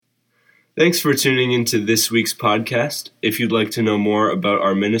Thanks for tuning into this week's podcast. If you'd like to know more about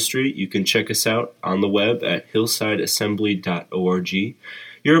our ministry, you can check us out on the web at hillsideassembly.org.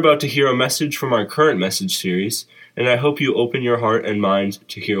 You're about to hear a message from our current message series, and I hope you open your heart and mind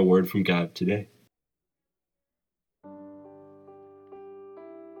to hear a word from God today.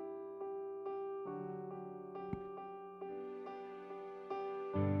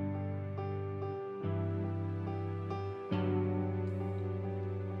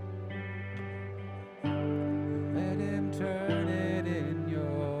 Turn it in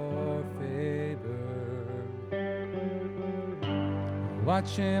your favor.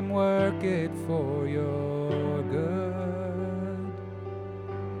 Watch him work it for your good.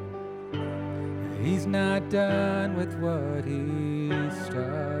 He's not done with what he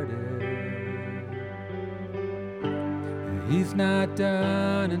started. He's not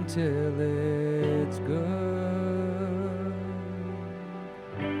done until it's good.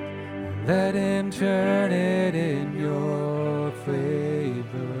 Let him turn it in your favor.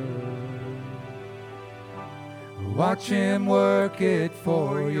 Watch him work it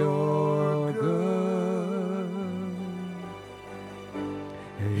for your good.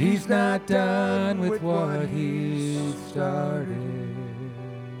 He's not done with what he started.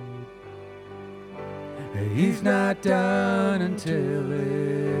 He's not done until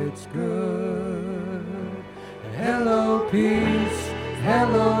it's good. Hello, peace.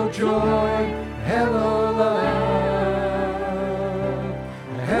 Hello, joy. Hello, love.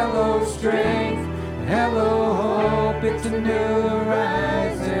 Hello, strength. Hello, hope. It's a new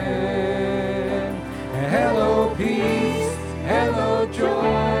horizon. Hello, peace. Hello,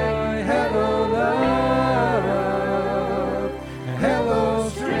 joy. Hello, love. Hello,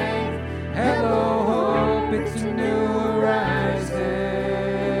 strength. Hello, hope. It's a new horizon.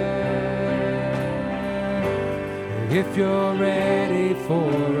 If you're ready for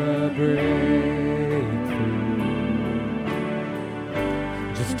a breakthrough,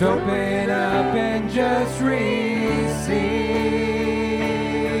 just open up and just receive.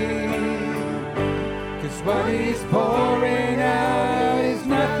 'Cause what he's pouring out is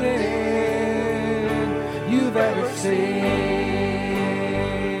nothing you've ever seen.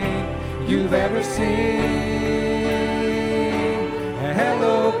 You've ever seen.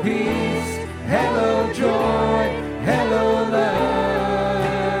 Hello, peace. Hello, joy. Hello, love.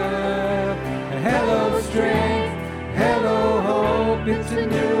 Hello, strength. Hello, hope. It's a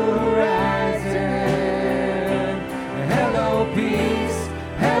new horizon. Hello, peace.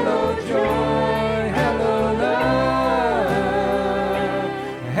 Hello, joy. Hello, love.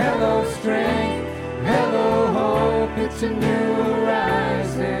 Hello, strength. Hello, hope. It's a new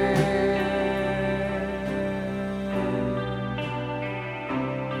horizon.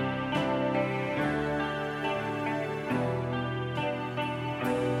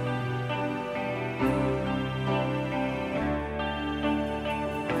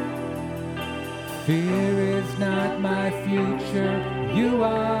 Fear is not my future. You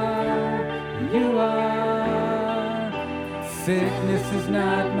are. Sickness is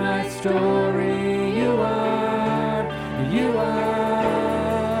not my story. You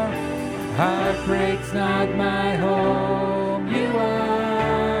are. Heartbreak's not my home. You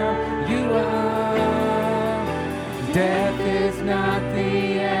are. Death is not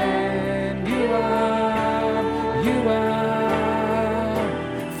the end. You are.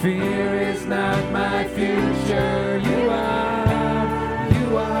 Fear is not my future. You are.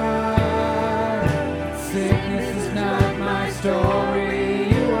 Sickness is not my story.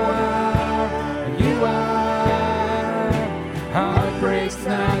 You are. Heartbreak's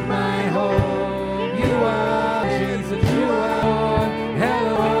not my home. You are. Jesus, you are.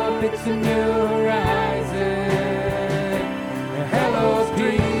 Hello, it's a new horizon. Hello,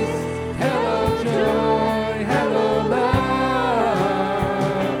 peace. Hello, joy. Hello,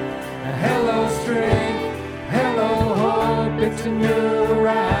 love. Hello, strength. Hello, hope. It's a new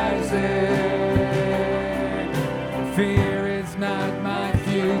horizon. Fear is not my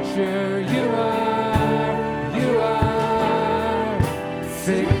future. You are.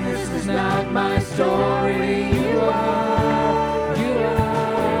 Sickness is not my story. You are.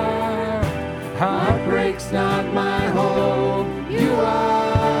 Heartbreak's not my home. You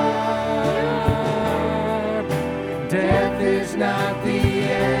are. Death is not the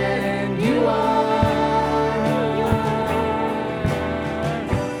end. You are.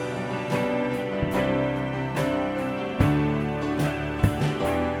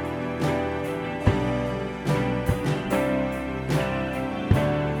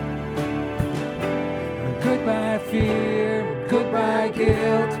 Goodbye fear, goodbye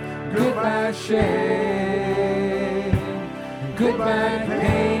guilt, goodbye shame, goodbye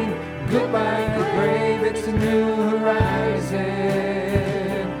pain, goodbye a new horizon.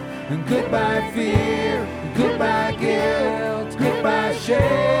 And goodbye fear, goodbye guilt, goodbye shame.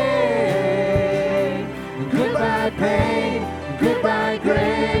 And goodbye pain, goodbye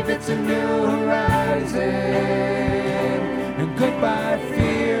grave, it's a new horizon. And goodbye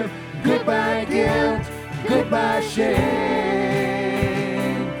fear, goodbye guilt, goodbye shame.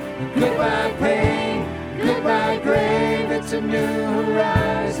 And goodbye pain, goodbye grave, it's a new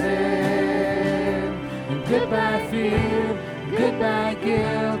horizon. And goodbye fear, goodbye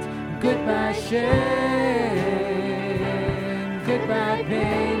guilt, goodbye shame. Goodbye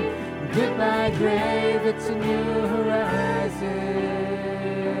pain, goodbye grave, it's a new horizon.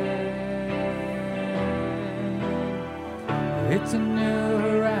 It's a new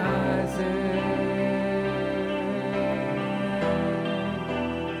horizon.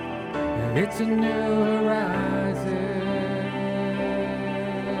 It's a new horizon.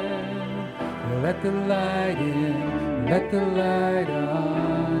 Let the light in, let the light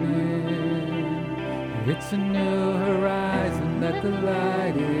on in. It's a new horizon. Let the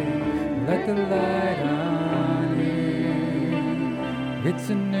light in, let the light on in. It's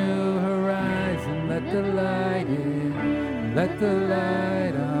a new horizon. Let the light in, let the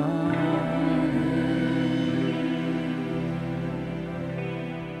light on in.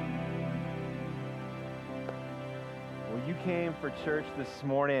 Well, you came for church this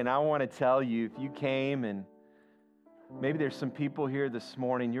morning, and I want to tell you, if you came and maybe there's some people here this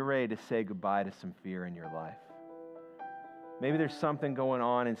morning, you're ready to say goodbye to some fear in your life. Maybe there's something going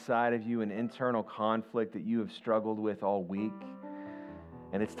on inside of you, an internal conflict that you have struggled with all week,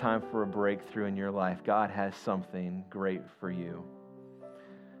 and it's time for a breakthrough in your life. God has something great for you.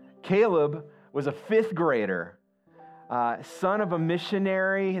 Caleb was a fifth grader, son of a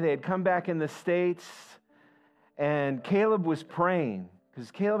missionary. They had come back in the States, and Caleb was praying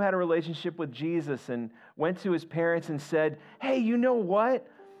because Caleb had a relationship with Jesus and went to his parents and said, hey, you know what?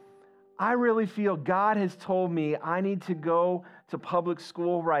 I really feel God has told me I need to go to public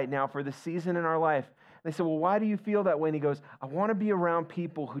school right now for the season in our life. And they said, well, why do you feel that way? And he goes, I want to be around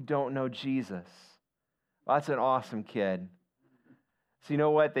people who don't know Jesus. Well, that's an awesome kid. So you know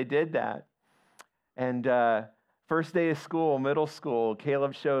what? They did that. And first day of school, middle school,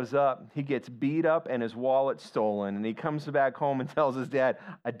 Caleb shows up. He gets beat up and his wallet stolen. And he comes back home and tells his dad,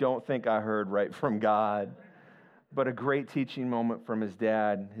 I don't think I heard right from God. But a great teaching moment from his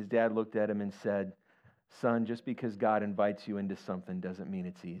dad. His dad looked at him and said, son, just because God invites you into something doesn't mean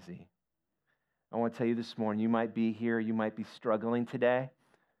it's easy. I want to tell you this morning, you might be here, you might be struggling today.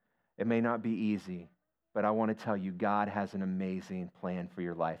 It may not be easy, but I want to tell you, God has an amazing plan for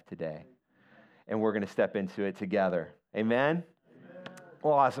your life today. And we're going to step into it together. Amen?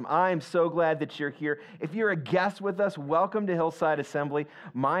 Well, awesome. I am so glad that you're here. If you're a guest with us, welcome to Hillside Assembly.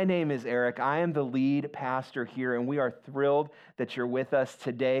 My name is Eric. I am the lead pastor here, and we are thrilled that you're with us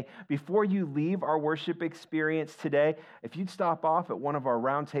today. Before you leave our worship experience today, if you'd stop off at one of our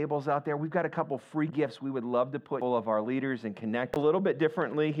round tables out there, we've got a couple free gifts we would love to put all of our leaders and connect a little bit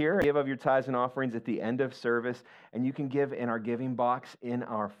differently here. Give of your tithes and offerings at the end of service, and you can give in our giving box in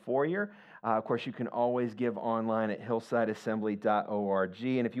our foyer. Of course, you can always give online at hillsideassembly.org.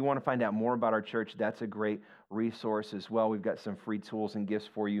 And if you want to find out more about our church, that's a great resource as well. We've got some free tools and gifts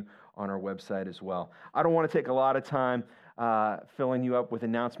for you on our website as well. I don't want to take a lot of time filling you up with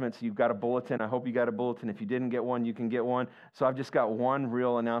announcements. You've got a bulletin. I hope you got a bulletin. If you didn't get one, you can get one. So I've just got one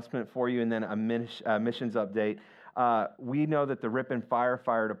real announcement for you and then a missions update. We know that the Ripon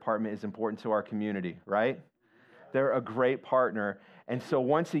Fire Department is important to our community, right? They're a great partner. And so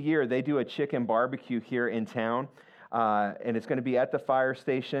once a year, they do a chicken barbecue here in town, and it's going to be at the fire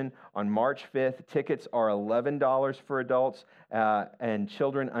station on March 5th. Tickets are $11 for adults, and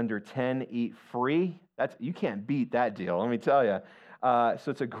children under 10 eat free. You can't beat that deal, let me tell you. So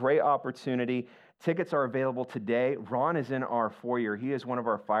it's a great opportunity. Tickets are available today. Ron is in our foyer. He is one of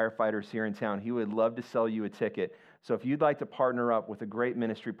our firefighters here in town. He would love to sell you a ticket. So if you'd like to partner up with a great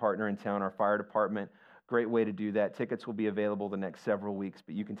ministry partner in town, our fire department, great way to do that. Tickets will be available the next several weeks,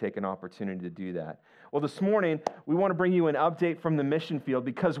 but you can take an opportunity to do that. Well, this morning, we want to bring you an update from the mission field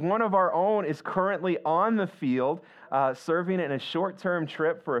because one of our own is currently on the field serving in a short-term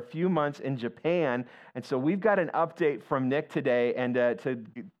trip for a few months in Japan. And so we've got an update from Nick today, and to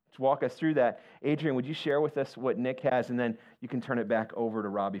walk us through that, Adrian, would you share with us what Nick has, and then you can turn it back over to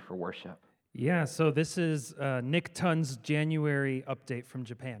Robbie for worship. Yeah, so this is Nick Tun's January update from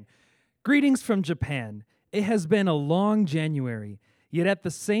Japan. Greetings from Japan. It has been a long January, yet at the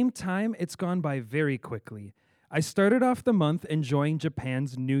same time, it's gone by very quickly. I started off the month enjoying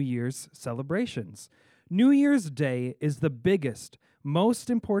Japan's New Year's celebrations. New Year's Day is the biggest, most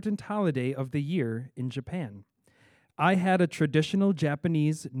important holiday of the year in Japan. I had a traditional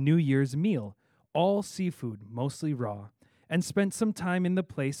Japanese New Year's meal, all seafood, mostly raw, and spent some time in the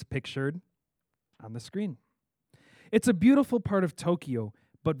place pictured on the screen. It's a beautiful part of Tokyo,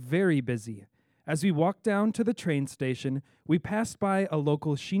 but very busy. As we walked down to the train station, we passed by a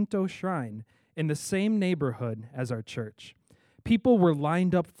local Shinto shrine in the same neighborhood as our church. People were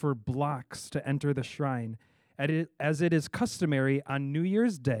lined up for blocks to enter the shrine, as it is customary on New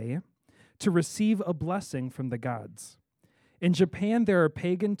Year's Day to receive a blessing from the gods. In Japan, there are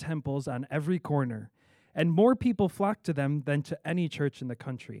pagan temples on every corner, and more people flock to them than to any church in the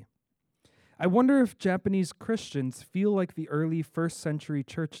country. I wonder if Japanese Christians feel like the early first century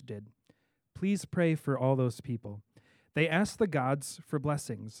church did. Please pray for all those people. They ask the gods for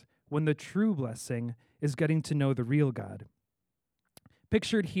blessings, when the true blessing is getting to know the real God.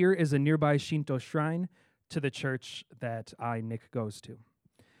 Pictured here is a nearby Shinto shrine to the church that Nick, goes to.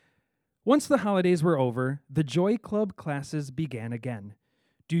 Once the holidays were over, the Joy Club classes began again.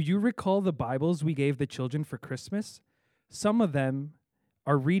 Do you recall the Bibles we gave the children for Christmas? Some of them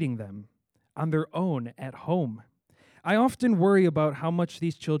are reading them on their own at home. I often worry about how much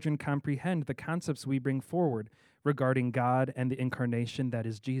these children comprehend the concepts we bring forward regarding God and the incarnation that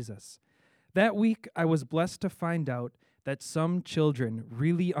is Jesus. That week, I was blessed to find out that some children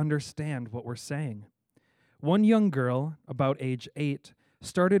really understand what we're saying. One young girl, about age 8,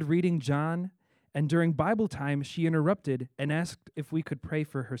 started reading John, and during Bible time, she interrupted and asked if we could pray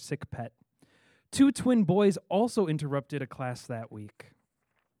for her sick pet. 2 twin boys also interrupted a class that week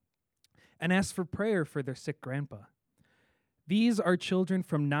and asked for prayer for their sick grandpa. These are children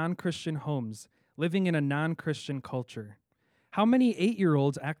from non-Christian homes living in a non-Christian culture. How many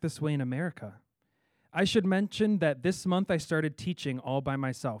 8-year-olds act this way in America? I should mention that this month I started teaching all by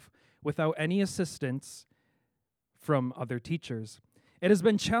myself, without any assistance from other teachers. It has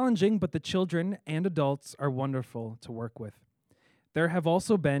been challenging, but the children and adults are wonderful to work with. There have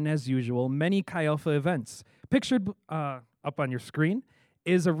also been, as usual, many Chi Alpha events. Pictured up on your screen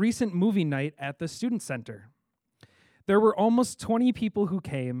is a recent movie night at the Student Center. There were almost 20 people who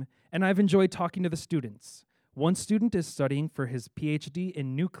came, and I've enjoyed talking to the students. One student is studying for his PhD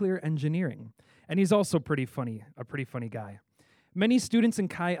in nuclear engineering, and he's also a pretty funny guy. Many students in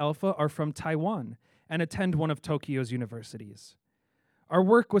Chi Alpha are from Taiwan and attend one of Tokyo's universities. Our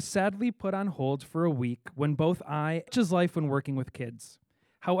work was sadly put on hold for a week when both such is life when working with kids.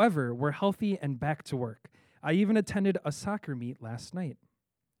 However, we're healthy and back to work. I even attended a soccer meet last night,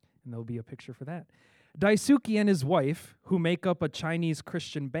 and there'll be a picture for that. Daisuke and his wife, who make up a Chinese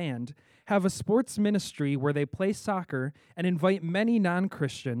Christian band, have a sports ministry where they play soccer and invite many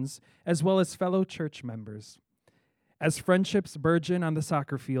non-Christians as well as fellow church members. As friendships burgeon on the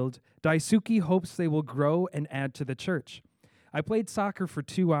soccer field, Daisuke hopes they will grow and add to the church. I played soccer for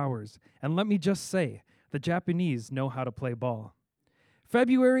 2 hours, and let me just say, the Japanese know how to play ball.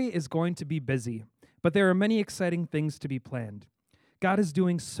 February is going to be busy, but there are many exciting things to be planned. God is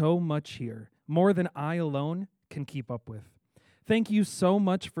doing so much here, more than I alone can keep up with. Thank you so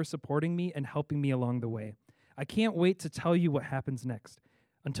much for supporting me and helping me along the way. I can't wait to tell you what happens next.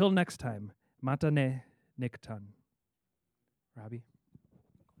 Until next time, mata ne, Nick Tun. Robbie?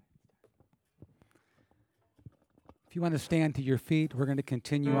 If you want to stand to your feet, we're going to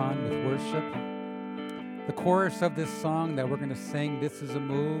continue on with worship. The chorus of this song that we're going to sing, This Is a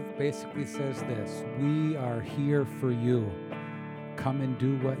Move, basically says this: we are here for you. Come and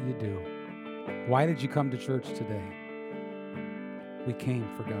do what you do. Why did you come to church today? We came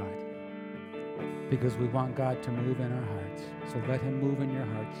for God because we want God to move in our hearts. So let him move in your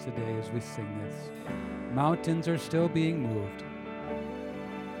hearts today as we sing this. Mountains are still being moved.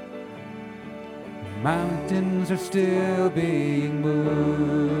 Mountains are still being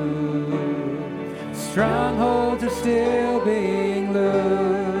moved. Strongholds are still being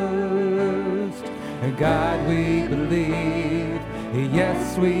loosed. And God, we believe,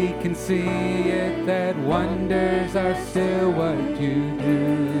 yes, we can see it, that wonders are still what you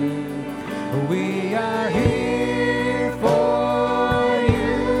do. We are here for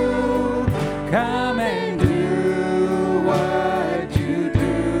you. Come and do what you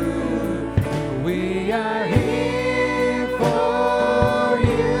do. We are here for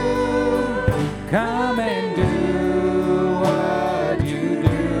you. Come and do what you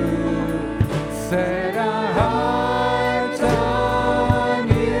do. Set our hearts on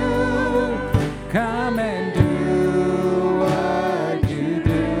you. Come and do what you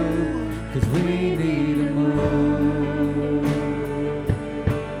do. 'Cause we need a move.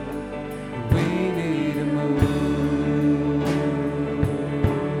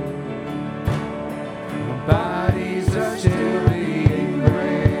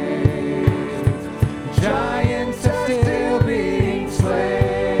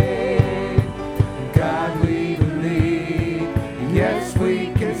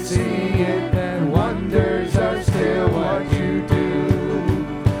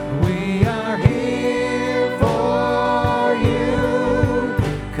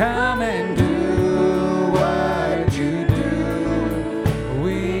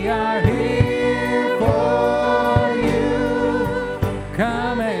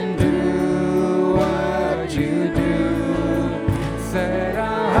 come and do what you do. Set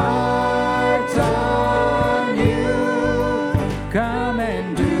our hearts on you. Come and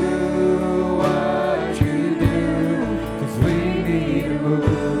do what you do, 'cause we need a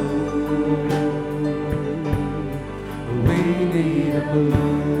move. We need a move.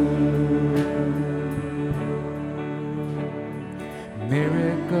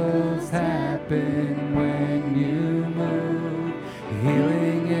 Miracles happen when you move.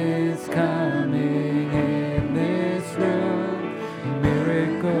 Healing is coming in this room.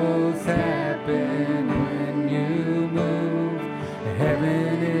 Miracles happen when you move.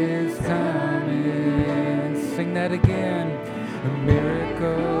 Heaven is coming. Sing that again.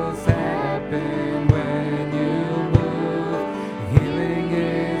 Miracles happen when you move. Healing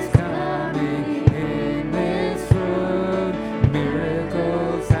is coming in this room.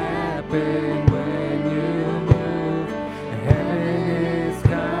 Miracles happen when you move. Heaven is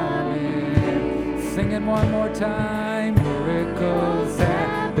coming. Sing it one more time. Miracles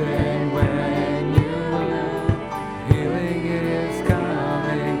happen when you move. Healing is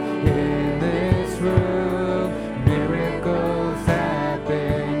coming in this room. Miracles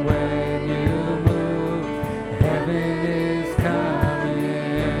happen when you move. Heaven is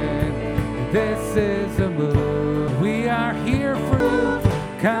coming. This is a move. We are here for you.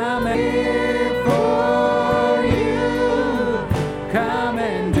 Come and here for you. Come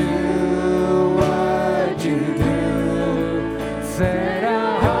and do what you do. Set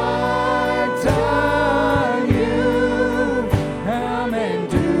our hearts on you. Come and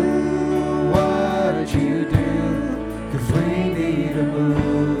do what you do, 'cause we need a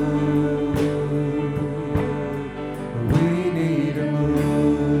move. We need a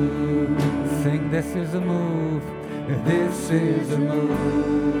move. Sing, this is a move. This is a move.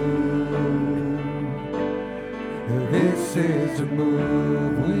 This is a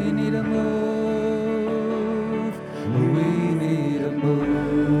move. We need a move. We need a move.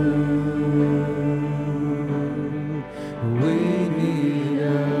 We need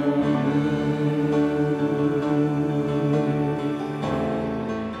a move.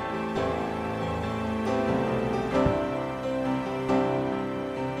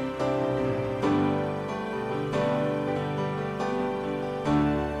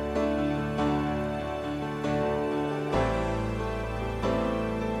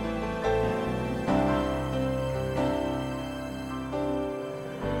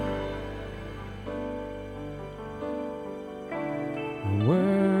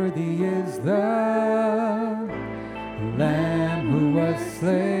 Worthy is the Lamb who was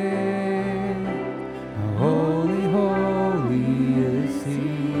slain. Holy, holy is He.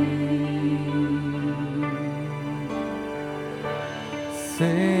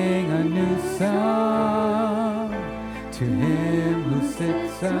 Sing a new song to Him who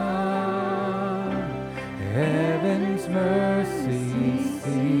sits on heaven's mercy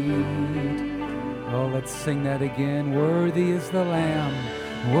seat. Oh, let's sing that again. Worthy is the Lamb.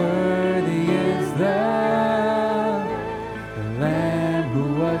 Worthy is the Lamb who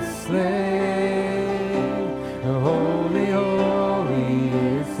was slain. Holy, holy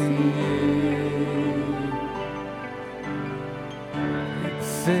is He.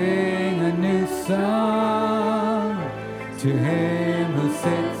 Sing a new song to Him who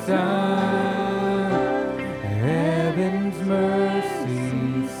sits on heaven's mercy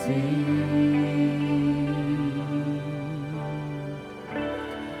seat.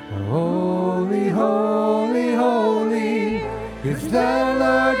 Holy, holy, holy is the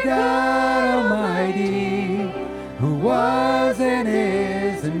Lord God Almighty, who was and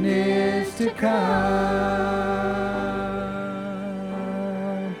is to come.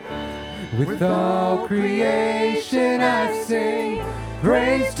 With all creation I sing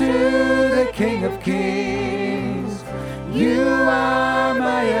praise to the King of Kings. You are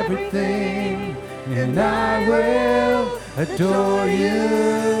my everything, and I will adore you.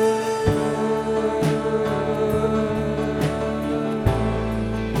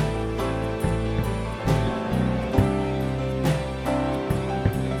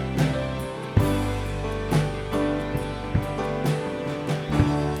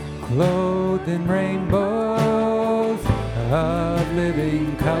 Clothed in rainbows of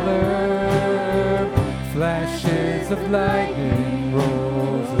living color, flashes of lightning,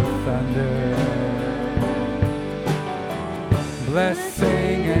 rolls of thunder.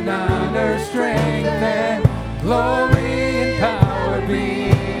 Blessing and honor, strength and glory and power be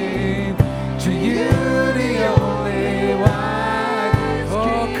to you, the only one.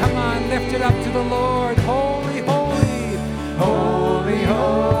 Oh, come on, lift it up to the Lord. Holy, holy, holy,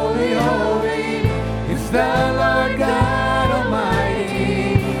 holy, holy is the Lord God Almighty,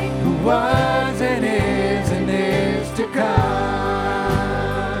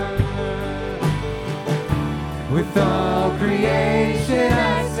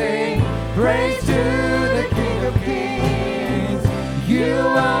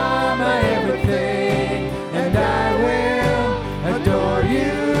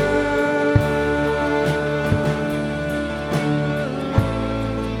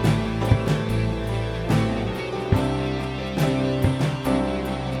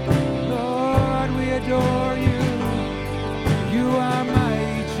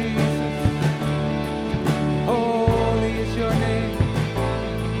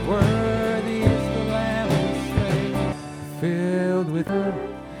 with her.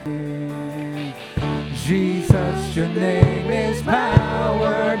 Jesus, your name is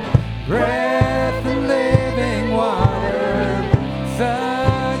power, breath and living water,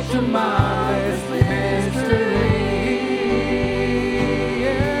 such a marvelous mystery.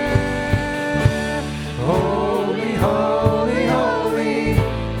 Yeah. Holy, holy, holy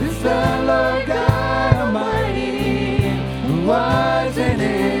is the Lord God Almighty, who was and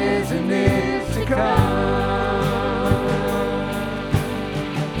is to come.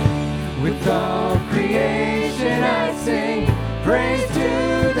 With all creation I sing praise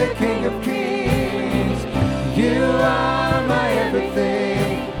to the King of Kings. You are my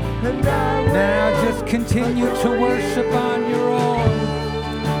everything, and now just continue to worship on your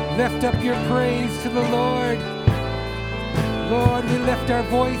own. Lift up your praise to the Lord. Lord, we lift our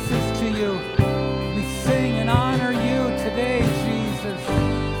voices to you. We sing and honor you today, Jesus.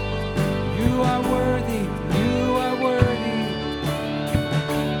 You are worthy. You are worthy.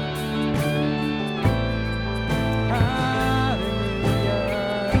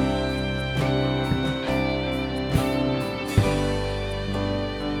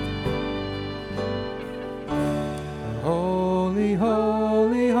 Holy,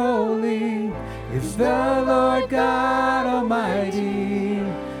 holy, holy is the Lord God Almighty,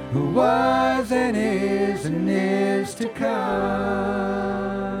 who was and is to come.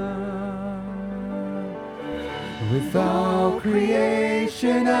 With all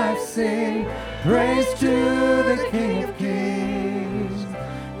creation I sing praise to the King of Kings.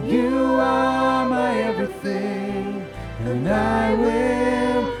 You are my everything, and I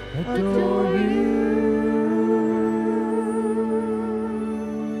will adore you.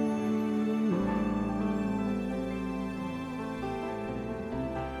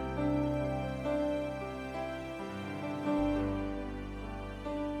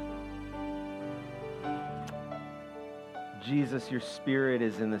 Jesus, your Spirit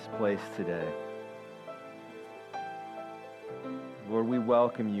is in this place today. Lord, we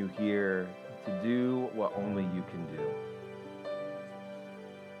welcome you here to do what only you can do.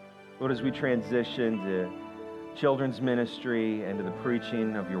 Lord, as we transition to children's ministry and to the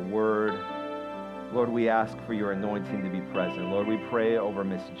preaching of your word, Lord, we ask for your anointing to be present. Lord, we pray over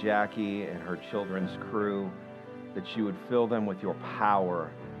Miss Jackie and her children's crew that you would fill them with your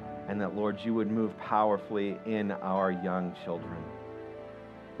power, and that, Lord, you would move powerfully in our young children,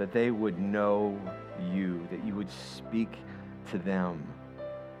 that they would know you, that you would speak to them,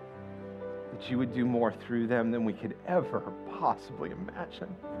 that you would do more through them than we could ever possibly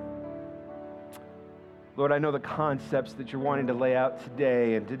imagine. Lord, I know the concepts that you're wanting to lay out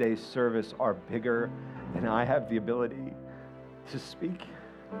today in today's service are bigger than I have the ability to speak.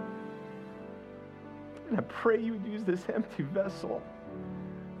 And I pray you would use this empty vessel.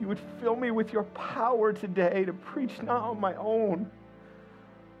 You would fill me with your power today to preach not on my own,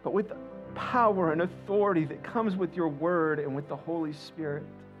 but with the power and authority that comes with your word and with the Holy Spirit.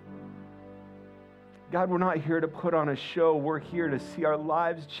 God, we're not here to put on a show. We're here to see our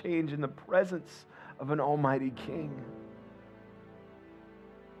lives change in the presence of an almighty King.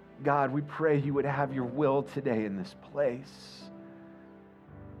 God, we pray you would have your will today in this place.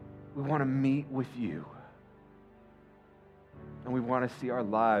 We want to meet with you. And we want to see our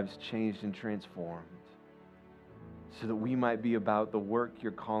lives changed and transformed so that we might be about the work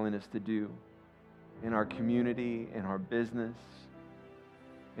you're calling us to do in our community, in our business,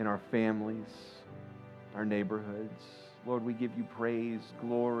 in our families, our neighborhoods. Lord, we give you praise,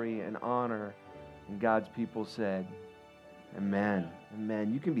 glory, and honor. And God's people said, amen.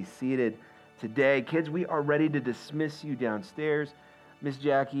 Amen. You can be seated today. Kids, we are ready to dismiss you downstairs. Miss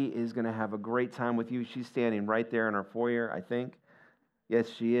Jackie is going to have a great time with you. She's standing right there in our foyer, I think. Yes,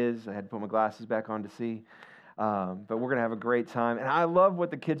 she is. I had to put my glasses back on to see. But we're going to have a great time. And I love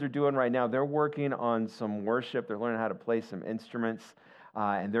what the kids are doing right now. They're working on some worship. They're learning how to play some instruments.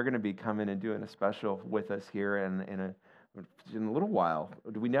 And they're going to be coming and doing a special with us here in a little while.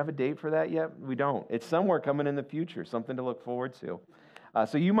 Do we have a date for that yet? We don't. It's somewhere coming in the future, something to look forward to.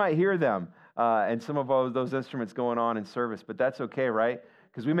 So you might hear them and some of those instruments going on in service, but that's okay, right?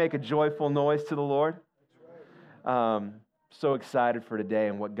 Because we make a joyful noise to the Lord. So excited for today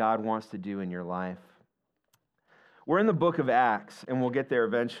and what God wants to do in your life. We're in the book of Acts, and we'll get there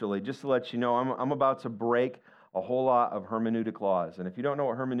eventually. Just to let you know, I'm about to break a whole lot of hermeneutic laws. And if you don't know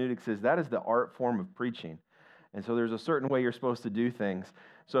what hermeneutics is, that is the art form of preaching. And so there's a certain way you're supposed to do things.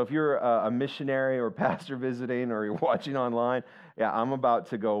 So if you're a missionary or pastor visiting or you're watching online, yeah, I'm about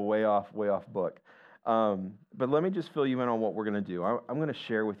to go way off book. But let me just fill you in on what we're going to do. I'm going to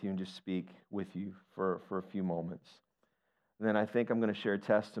share with you and just speak with you for a few moments. And then I think I'm going to share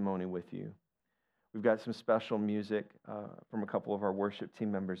testimony with you. We've got some special music from a couple of our worship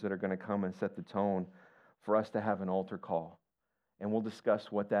team members that are going to come and set the tone for us to have an altar call. And we'll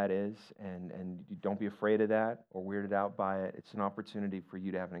discuss what that is, and you don't be afraid of that or weirded out by it. It's an opportunity for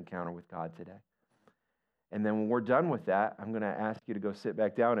you to have an encounter with God today. And then when we're done with that, I'm going to ask you to go sit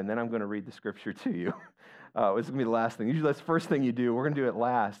back down, and then I'm going to read the scripture to you. It's going to be the last thing. Usually that's the first thing you do. We're going to do it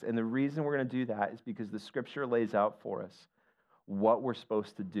last. And the reason we're going to do that is because the scripture lays out for us what we're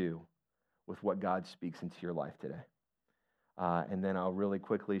supposed to do with what God speaks into your life today. And then I'll really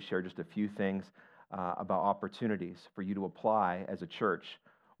quickly share just a few things about opportunities for you to apply as a church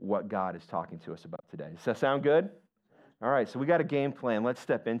what God is talking to us about today. Does that sound good? All right, so we got a game plan. Let's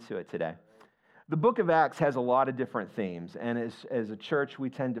step into it today. The book of Acts has a lot of different themes, and as a church, we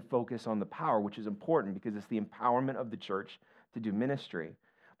tend to focus on the power, which is important because it's the empowerment of the church to do ministry.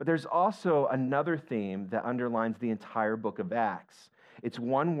 But there's also another theme that underlines the entire book of Acts. It's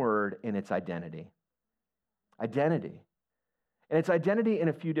one word, and it's identity. Identity. And it's identity in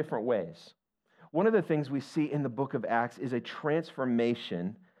a few different ways. One of the things we see in the book of Acts is a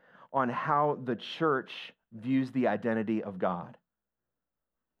transformation on how the church views the identity of God.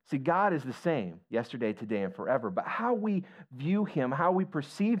 See, God is the same yesterday, today, and forever, but how we view him, how we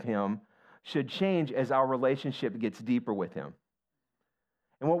perceive him should change as our relationship gets deeper with him.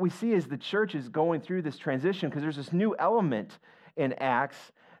 And what we see is the church is going through this transition because there's this new element in Acts,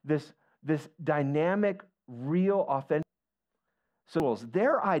 this dynamic, real, authentic souls.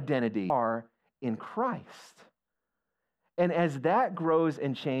 Their identity are in Christ. And as that grows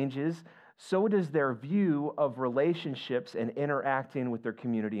and changes, so does their view of relationships and interacting with their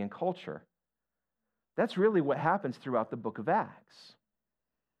community and culture. That's really what happens throughout the book of Acts.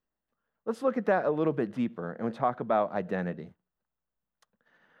 Let's look at that a little bit deeper and we'll talk about identity.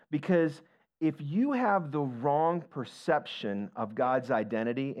 Because if you have the wrong perception of God's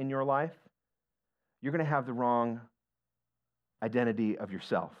identity in your life, you're going to have the wrong identity of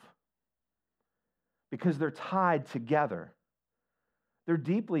yourself. Because they're tied together. They're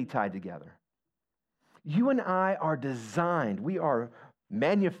deeply tied together. You and I are designed, we are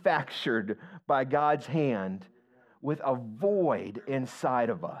manufactured by God's hand with a void inside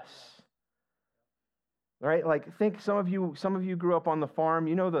of us. Right? Like think some of you grew up on the farm,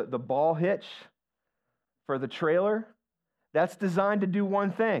 you know the ball hitch for the trailer? That's designed to do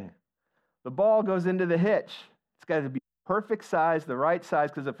one thing. The ball goes into the hitch. It's got to be perfect size, the right size,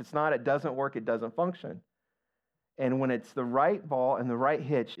 because if it's not, it doesn't work, it doesn't function. And when it's the right ball and the right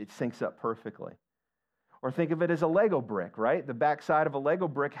hitch, it syncs up perfectly. Or think of it as a Lego brick, right? The backside of a Lego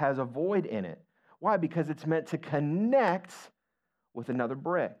brick has a void in it. Why? Because it's meant to connect with another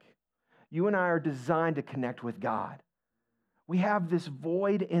brick. You and I are designed to connect with God. We have this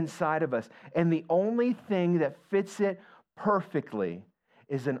void inside of us, and the only thing that fits it perfectly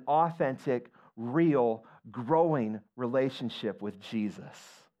is an authentic, real, growing relationship with Jesus.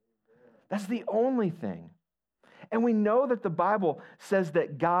 That's the only thing. And we know that the Bible says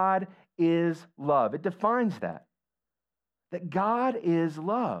that God is love. It defines that God is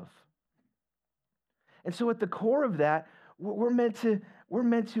love. And so at the core of that, we're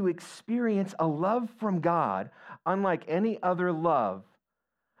meant to experience a love from God unlike any other love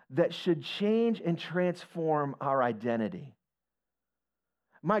that should change and transform our identity.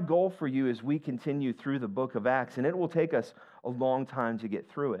 My goal for you as we continue through the book of Acts, and it will take us a long time to get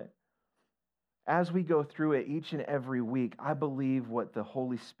through it. As we go through it each and every week, I believe what the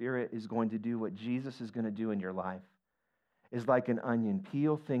Holy Spirit is going to do, what Jesus is going to do in your life, is like an onion,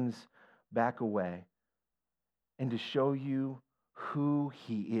 peel things back away and to show you who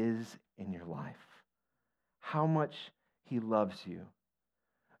he is in your life, how much he loves you.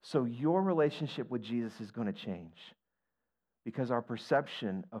 So your relationship with Jesus is going to change because our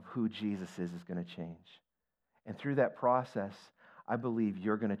perception of who Jesus is going to change. And through that process, I believe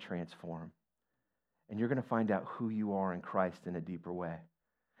you're going to transform. And you're going to find out who you are in Christ in a deeper way.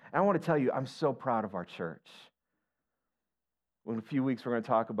 And I want to tell you, I'm so proud of our church. In a few weeks, we're going to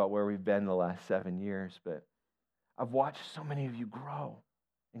talk about where we've been the last 7 years, but I've watched so many of you grow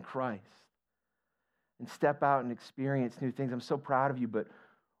in Christ and step out and experience new things. I'm so proud of you, but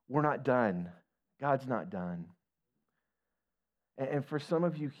we're not done. God's not done. And for some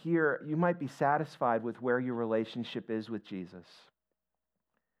of you here, you might be satisfied with where your relationship is with Jesus.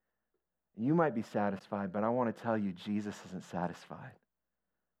 You might be satisfied, but I want to tell you, Jesus isn't satisfied.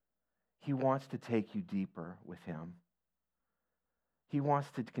 He wants to take you deeper with him. He wants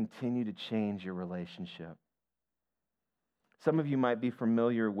to continue to change your relationship. Some of you might be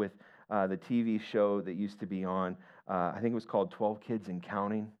familiar with the TV show that used to be on. I think it was called 12 Kids and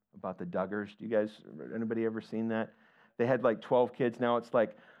Counting, about the Duggars. Anybody ever seen that? They had like 12 kids. Now it's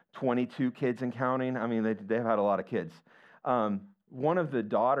like 22 kids and counting. I mean, they've had a lot of kids. One of the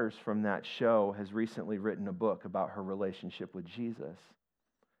daughters from that show has recently written a book about her relationship with Jesus.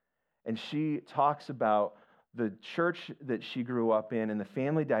 And she talks about the church that she grew up in and the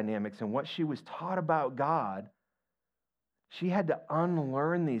family dynamics and what she was taught about God. She had to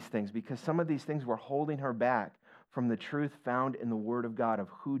unlearn these things because some of these things were holding her back from the truth found in the Word of God of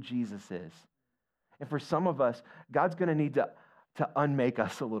who Jesus is. And for some of us, God's going to need to unmake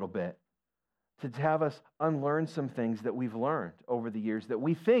us a little bit, to have us unlearn some things that we've learned over the years that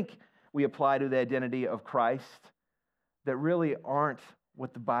we think we apply to the identity of Christ that really aren't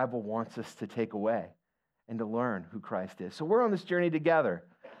what the Bible wants us to take away and to learn who Christ is. So we're on this journey together.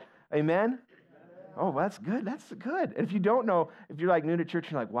 Amen? Oh, that's good. That's good. And if you don't know, if you're like new to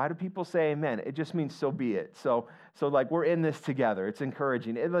church, you're like, why do people say amen? It just means so be it. So like we're in this together. It's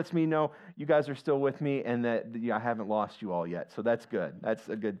encouraging. It lets me know you guys are still with me and that I haven't lost you all yet. So that's good. That's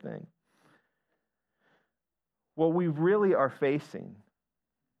a good thing. What we really are facing,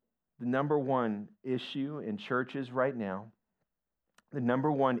 the number one issue in churches right now, the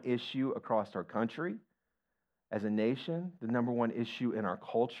number one issue across our country as a nation, the number one issue in our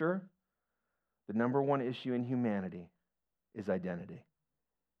culture, the number one issue in humanity is identity.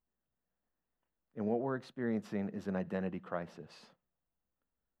 And what we're experiencing is an identity crisis.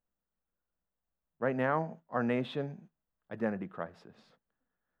 Right now, our nation, identity crisis.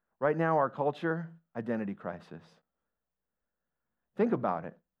 Right now, our culture, identity crisis. Think about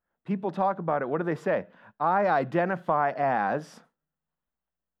it. People talk about it. What do they say? I identify as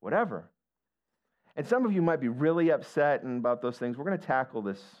whatever. And some of you might be really upset about those things. We're going to tackle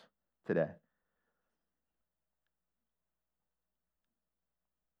this today.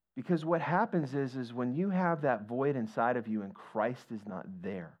 Because what happens is when you have that void inside of you and Christ is not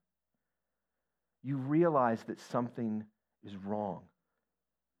there, you realize that something is wrong.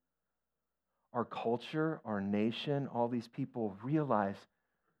 Our culture, our nation, all these people realize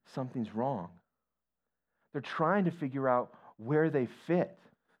something's wrong. They're trying to figure out where they fit.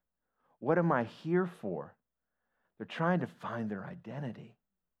 What am I here for? They're trying to find their identity.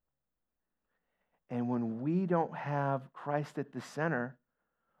 And when we don't have Christ at the center,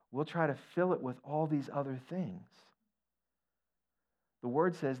 we'll try to fill it with all these other things. The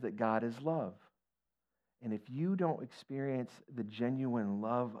Word says that God is love. And if you don't experience the genuine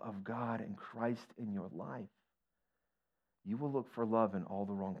love of God and Christ in your life, you will look for love in all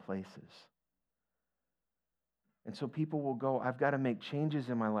the wrong places. And so people will go, I've got to make changes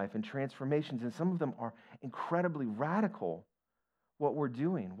in my life and transformations. And some of them are incredibly radical, what we're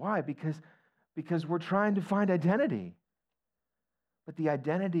doing. Why? Because we're trying to find identity. But the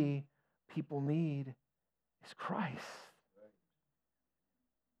identity people need is Christ.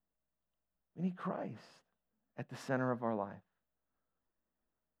 We need Christ at the center of our life.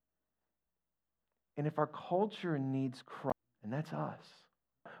 And if our culture needs Christ, and that's us,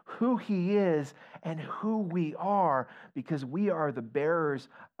 who He is and who we are, because we are the bearers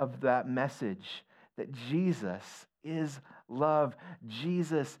of that message that Jesus is love.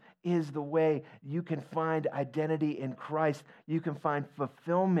 Jesus is the way you can find identity in Christ. You can find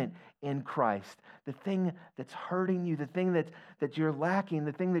fulfillment in Christ. The thing that's hurting you, the thing that you're lacking,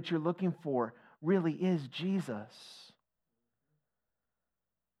 the thing that you're looking for really is Jesus.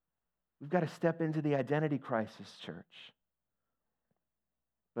 We've got to step into the identity crisis, church.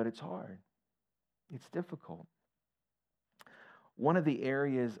 But it's hard. It's difficult. One of the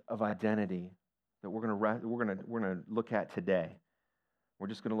areas of identity that we're going to look at today. We're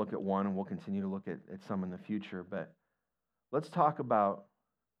just going to look at one, and we'll continue to look at some in the future. But let's talk about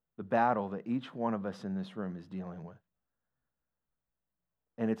the battle that each one of us in this room is dealing with.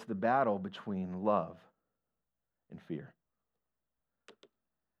 And it's the battle between love and fear.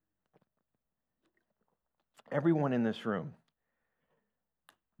 Everyone in this room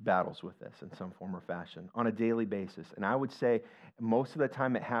battles with this in some form or fashion on a daily basis. And I would say most of the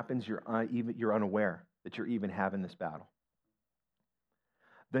time it happens, you're unaware that you're even having this battle.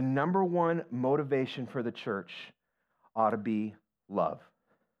 The number one motivation for the church ought to be love.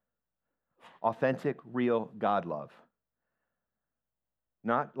 Authentic, real God love.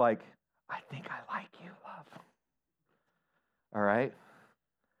 Not like, I think I like you, love. All right?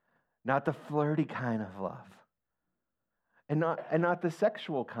 Not the flirty kind of love. And not the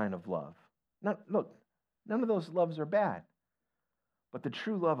sexual kind of love. Look, none of those loves are bad. But the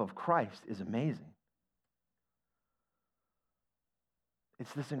true love of Christ is amazing.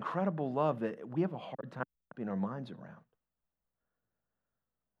 It's this incredible love that we have a hard time wrapping our minds around.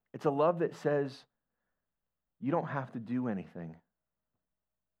 It's a love that says, you don't have to do anything.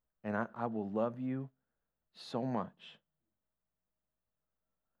 And I will love you so much.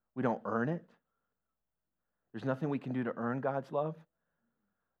 We don't earn it. There's nothing we can do to earn God's love.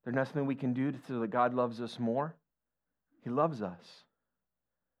 There's nothing we can do so that God loves us more. He loves us.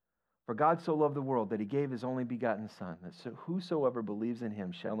 For God so loved the world that he gave his only begotten Son, that whosoever believes in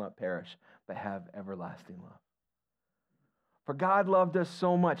him shall not perish, but have everlasting love. For God loved us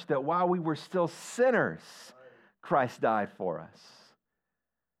so much that while we were still sinners, Christ died for us.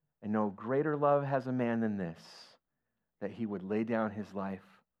 And no greater love has a man than this, that he would lay down his life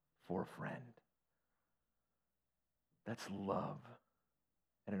for a friend. That's love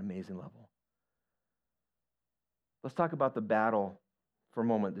at an amazing level. Let's talk about the battle for a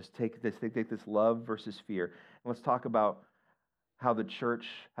moment. Just take this love versus fear. And let's talk about how the church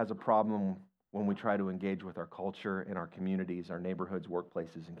has a problem when we try to engage with our culture in our communities, our neighborhoods,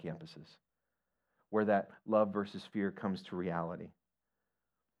 workplaces, and campuses, where that love versus fear comes to reality.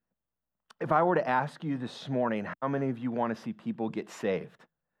 If I were to ask you this morning, how many of you want to see people get saved?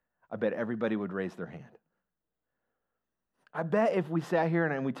 I bet everybody would raise their hand. I bet if we sat here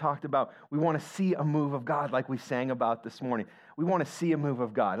and we talked about, we want to see a move of God like we sang about this morning. We want to see a move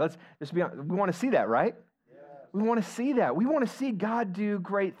of God. Let's just be honest. We want to see that, right? We want to see that. We want to see God do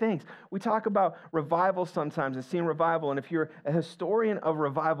great things. We talk about revival sometimes and seeing revival. And if you're a historian of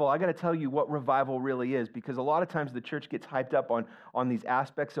revival, I got to tell you what revival really is, because a lot of times the church gets hyped up on these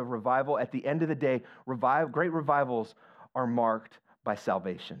aspects of revival. At the end of the day, great revivals are marked by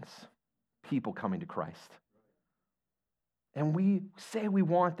salvations, people coming to Christ. And we say we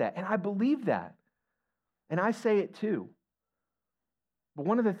want that. And I believe that. And I say it too. But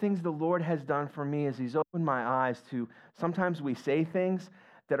one of the things the Lord has done for me is he's opened my eyes to sometimes we say things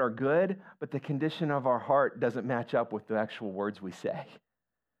that are good, but the condition of our heart doesn't match up with the actual words we say.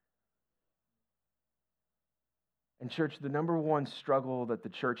 And church, the number one struggle that the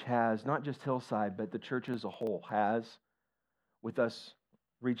church has, not just Hillside, but the church as a whole has with us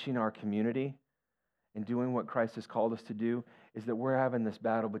reaching our community and doing what Christ has called us to do, is that we're having this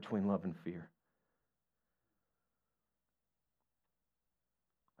battle between love and fear.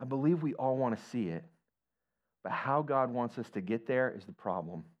 I believe we all want to see it, but how God wants us to get there is the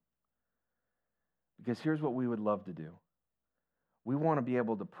problem. Because here's what we would love to do. We want to be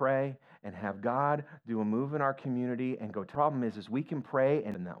able to pray and have God do a move in our community and go. The problem is we can pray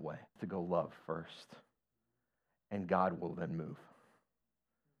and in that way to go love first, and God will then move.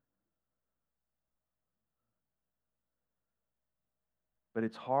 But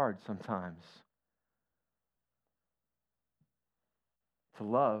it's hard sometimes to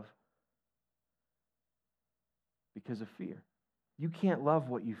love because of fear. You can't love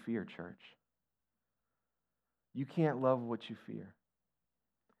what you fear, church. You can't love what you fear.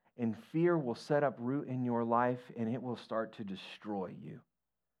 And fear will set up root in your life, and it will start to destroy you.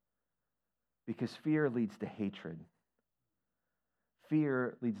 Because fear leads to hatred.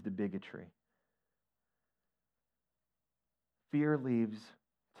 Fear leads to bigotry. Fear leads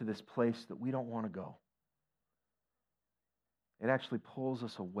to this place that we don't want to go. It actually pulls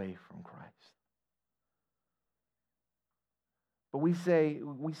us away from Christ. But we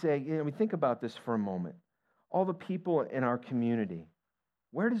think about this for a moment. All the people in our community,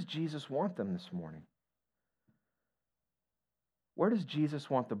 where does Jesus want them this morning? Where does Jesus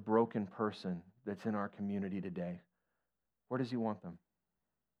want the broken person that's in our community today? Where does he want them?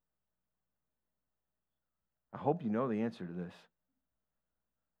 I hope you know the answer to this.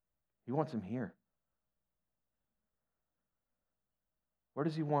 He wants them here. Where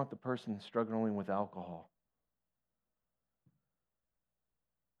does he want the person struggling with alcohol?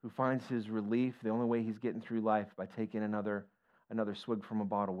 Who finds his relief, the only way he's getting through life, by taking another swig from a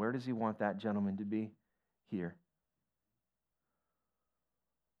bottle. Where does he want that gentleman to be? Here.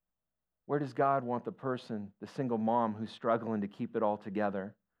 Where does God want the person, the single mom who's struggling to keep it all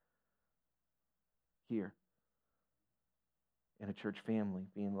together? Here. In a church family,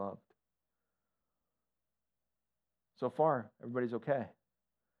 being loved. So far, everybody's okay.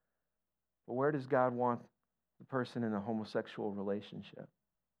 But where does God want the person in a homosexual relationship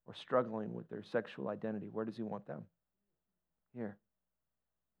or struggling with their sexual identity? Where does he want them? Here.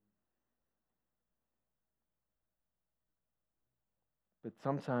 But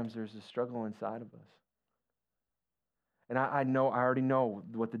sometimes there's a struggle inside of us. And I already know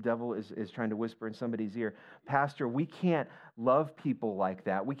what the devil is trying to whisper in somebody's ear. Pastor, we can't love people like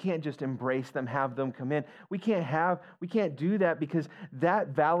that. We can't just embrace them, have them come in. We can't do that because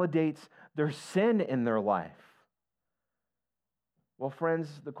that validates their sin in their life. Well, friends,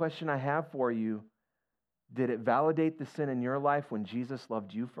 the question I have for you, did it validate the sin in your life when Jesus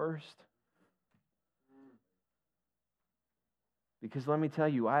loved you first? Because let me tell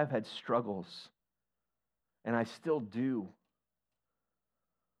you, I have had struggles. And I still do.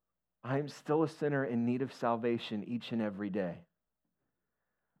 I am still a sinner in need of salvation each and every day.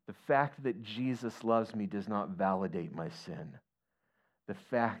 The fact that Jesus loves me does not validate my sin. The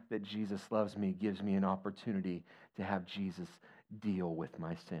fact that Jesus loves me gives me an opportunity to have Jesus deal with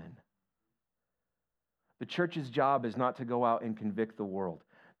my sin. The church's job is not to go out and convict the world.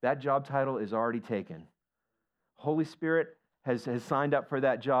 That job title is already taken. Holy Spirit has signed up for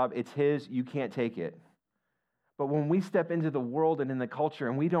that job. It's His. You can't take it. But when we step into the world and in the culture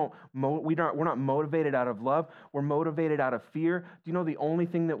and we're not motivated out of love, we're motivated out of fear. Do you know the only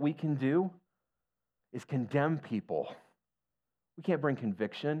thing that we can do is condemn people? We can't bring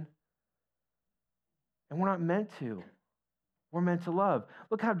conviction. And we're not meant to. We're meant to love.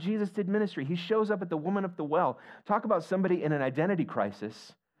 Look how Jesus did ministry. He shows up at the woman of the well. Talk about somebody in an identity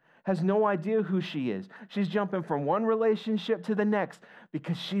crisis. Has no idea who she is. She's jumping from one relationship to the next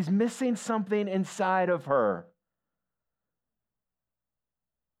because she's missing something inside of her.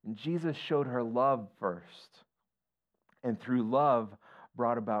 And Jesus showed her love first. And through love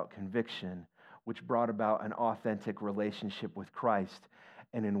brought about conviction, which brought about an authentic relationship with Christ.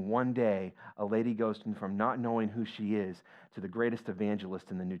 And in one day, a lady goes from not knowing who she is to the greatest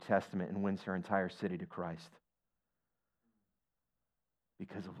evangelist in the New Testament and wins her entire city to Christ.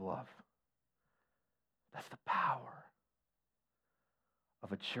 Because of love. That's the power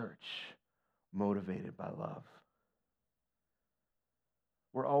of a church motivated by love.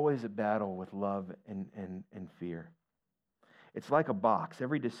 We're always at battle with love and fear. It's like a box.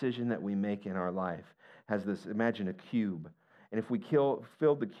 Every decision that we make in our life has this, imagine a cube. And if we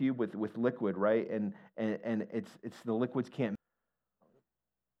filled the cube with liquid, right? And it's the liquids can't.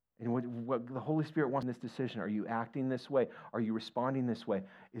 And what the Holy Spirit wants in this decision, are you acting this way? Are you responding this way?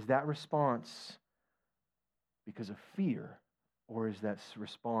 Is that response because of fear? Or is that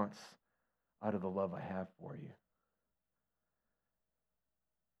response out of the love I have for you?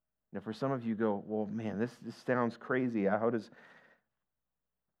 Now, for some of you go, well, man, this sounds crazy. How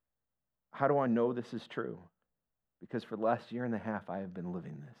do I know this is true? Because for the last year and a half, I have been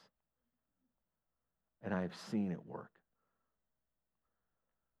living this. And I have seen it work.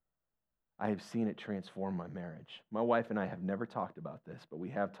 I have seen it transform my marriage. My wife and I have never talked about this, but we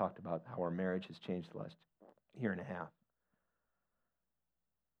have talked about how our marriage has changed the last year and a half.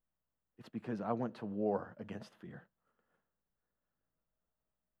 It's because I went to war against fear.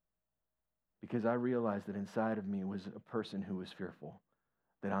 Because I realized that inside of me was a person who was fearful,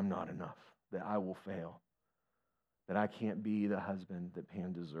 that I'm not enough, that I will fail, that I can't be the husband that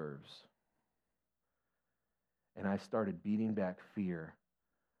Pam deserves. And I started beating back fear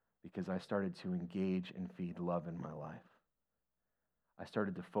because I started to engage and feed love in my life. I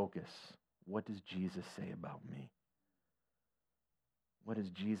started to focus, what does Jesus say about me? What does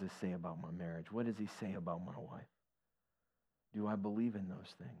Jesus say about my marriage? What does He say about my wife? Do I believe in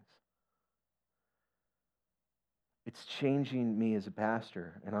those things? It's changing me as a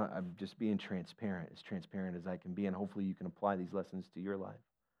pastor, and I'm just being transparent as I can be, and hopefully you can apply these lessons to your life.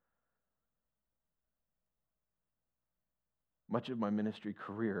 Much of my ministry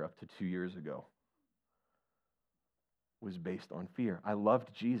career up to 2 years ago was based on fear. I loved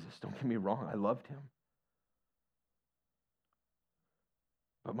Jesus, don't get me wrong, I loved Him.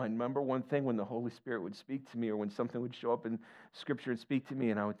 But my number one thing when the Holy Spirit would speak to me or when something would show up in Scripture and speak to me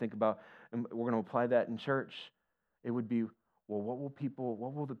and I would think about, and we're going to apply that in church, it would be, well, what will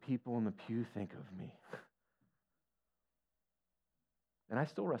the people in the pew think of me? And I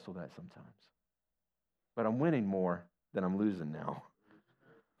still wrestle that sometimes. But I'm winning more than I'm losing now.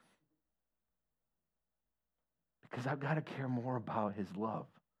 Because I've got to care more about His love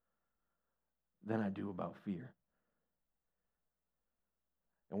than I do about fear.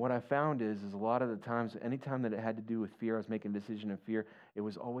 And what I found is a lot of the times, anytime that it had to do with fear, I was making a decision in fear, it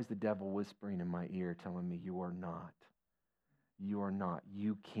was always the devil whispering in my ear, telling me, you are not. You are not.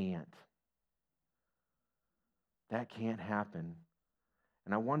 You can't. That can't happen.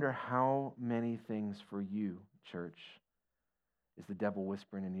 And I wonder how many things for you, church, is the devil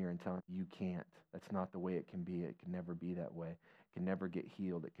whispering in your ear and telling you can't. That's not the way it can be. It can never be that way. It can never get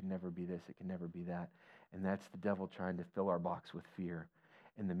healed. It can never be this. It can never be that. And that's the devil trying to fill our box with fear.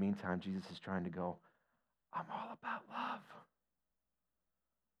 In the meantime, Jesus is trying to go, I'm all about love.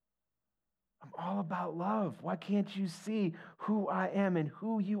 I'm all about love. Why can't you see who I am and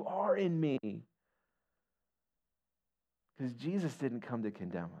who you are in me? Because Jesus didn't come to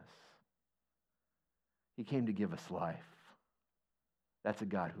condemn us. He came to give us life. That's a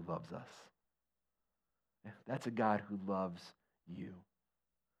God who loves us. That's a God who loves you.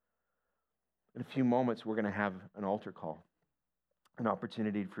 In a few moments, we're going to have an altar call, an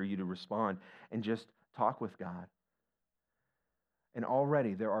opportunity for you to respond and just talk with God. And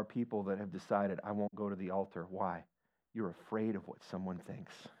already there are people that have decided, I won't go to the altar. Why? You're afraid of what someone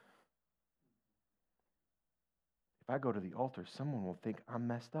thinks. If I go to the altar, someone will think I'm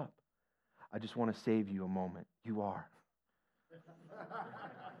messed up. I just want to save you a moment. You are.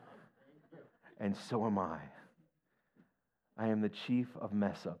 And so am I. I am the chief of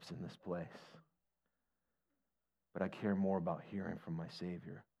mess-ups in this place. But I care more about hearing from my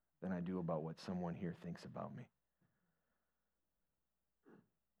Savior than I do about what someone here thinks about me.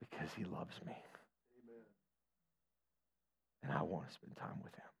 Because he loves me. Amen. And I want to spend time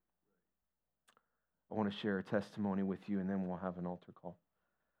with him. I want to share a testimony with you, and then we'll have an altar call.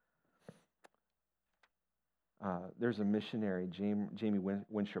 There's a missionary, Jamie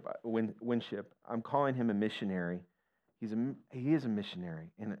Winship. I'm calling him a missionary. He is a missionary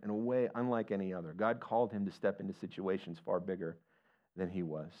in a way unlike any other. God called him to step into situations far bigger than he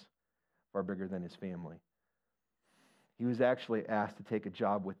was, far bigger than his family. He was actually asked to take a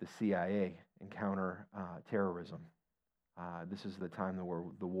job with the CIA in counter terrorism. This is the time where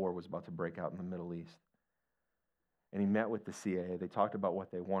the war was about to break out in the Middle East. And he met with the CIA. They talked about what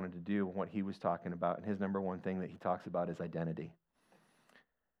they wanted to do and what he was talking about. And his number one thing that he talks about is identity.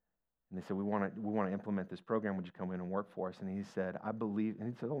 And they said, we want to implement this program. Would you come in and work for us? And he said, I believe, and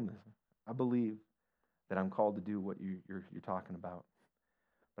he said, I believe that I'm called to do what you're talking about.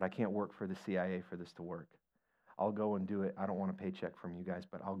 But I can't work for the CIA for this to work. I'll go and do it. I don't want a paycheck from you guys,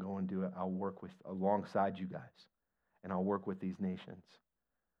 but I'll go and do it. I'll work alongside you guys, and I'll work with these nations.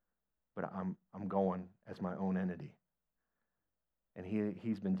 But I'm going as my own entity. And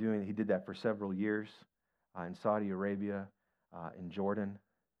he did that for several years in Saudi Arabia, in Jordan.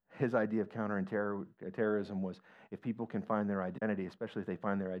 His idea of terrorism was if people can find their identity, especially if they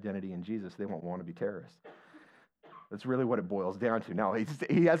find their identity in Jesus, they won't want to be terrorists. That's really what it boils down to. Now,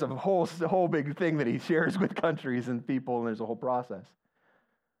 he has a whole big thing that he shares with countries and people, and there's a whole process.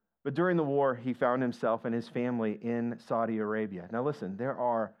 But during the war, he found himself and his family in Saudi Arabia. Now, listen, there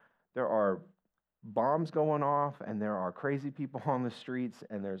are bombs going off, and there are crazy people on the streets,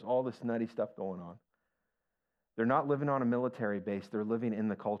 and there's all this nutty stuff going on. They're not living on a military base. They're living in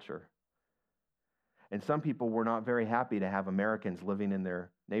the culture. And some people were not very happy to have Americans living in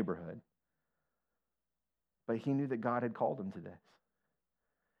their neighborhood. But he knew that God had called him to this.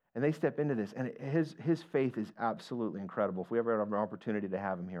 And they step into this, and his faith is absolutely incredible. If we ever have an opportunity to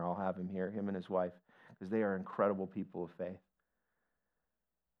have him here, I'll have him here, him and his wife, because they are incredible people of faith.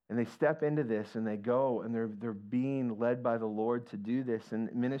 And they step into this, and they go, and they're being led by the Lord to do this,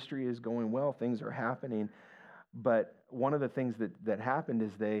 and ministry is going well. Things are happening. But one of the things that happened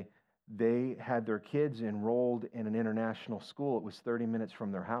is they had their kids enrolled in an international school. It was 30 minutes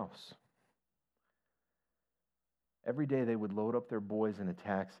from their house. Every day they would load up their boys in a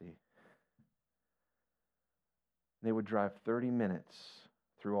taxi. They would drive 30 minutes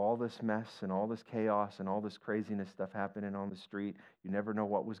through all this mess and all this chaos and all this craziness stuff happening on the street. You never know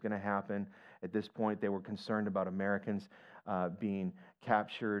what was going to happen. At this point, they were concerned about Americans being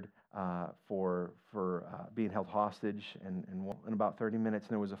captured for being held hostage. And in about 30 minutes,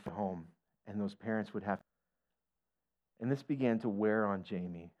 there was a home. And those parents would have... And this began to wear on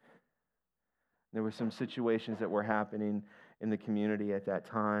Jamie. There were some situations that were happening in the community at that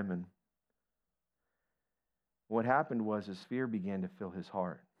time, and what happened was his fear began to fill his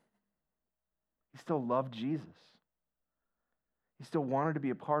heart. He still loved Jesus. He still wanted to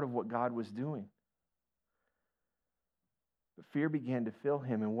be a part of what God was doing. But fear began to fill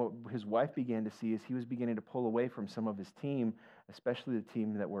him, and what his wife began to see is he was beginning to pull away from some of his team, especially the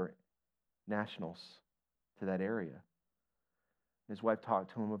team that were nationals to that area. His wife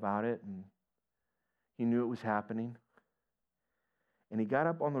talked to him about it, and he knew it was happening. And he got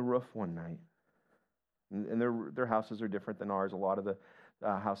up on the roof one night. And their houses are different than ours. A lot of the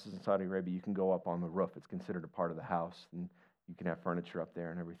houses in Saudi Arabia, you can go up on the roof. It's considered a part of the house. And you can have furniture up there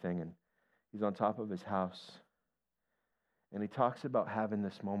and everything. And he's on top of his house. And he talks about having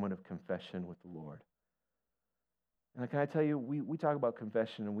this moment of confession with the Lord. And can I tell you, we talk about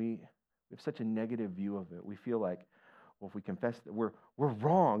confession, and we have such a negative view of it. We feel like, well, if we confess that we're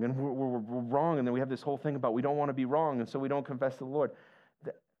wrong, and we're wrong, and then we have this whole thing about we don't want to be wrong, and so we don't confess to the Lord.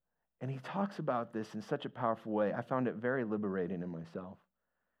 And he talks about this in such a powerful way. I found it very liberating in myself.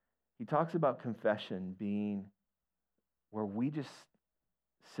 He talks about confession being where we just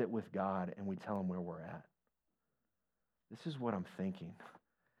sit with God and we tell him where we're at. This is what I'm thinking.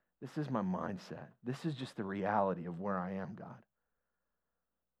 This is my mindset. This is just the reality of where I am, God.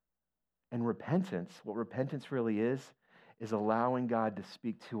 And repentance, what repentance really is allowing God to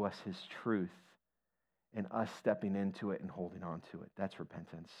speak to us his truth and us stepping into it and holding on to it. That's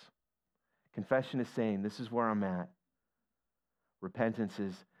repentance. Confession is saying, this is where I'm at. Repentance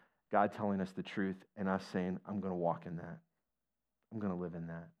is God telling us the truth and us saying, I'm going to walk in that. I'm going to live in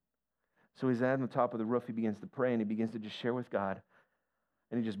that. So he's at the top of the roof. He begins to pray, and he begins to just share with God.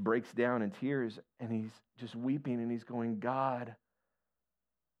 And he just breaks down in tears, and he's just weeping, and he's going, God,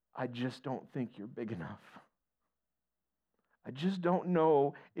 I just don't think you're big enough. I just don't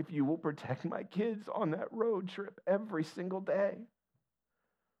know if you will protect my kids on that road trip every single day.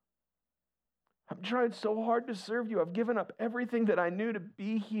 I'm trying so hard to serve you. I've given up everything that I knew to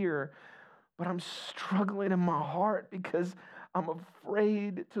be here, but I'm struggling in my heart because I'm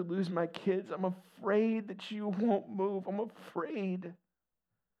afraid to lose my kids. I'm afraid that you won't move. I'm afraid.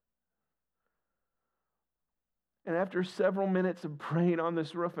 And after several minutes of praying on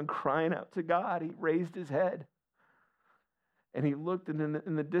this roof and crying out to God, he raised his head. And he looked, and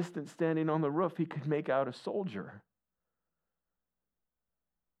in the distance, standing on the roof, he could make out a soldier.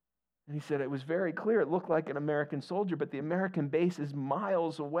 And he said it was very clear. It looked like an American soldier, but the American base is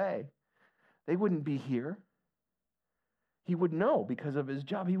miles away. They wouldn't be here. He would know because of his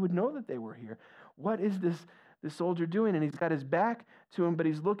job. He would know that they were here. What is this soldier doing? And he's got his back to him, but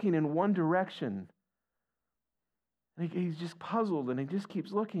he's looking in one direction. And he's just puzzled, and he just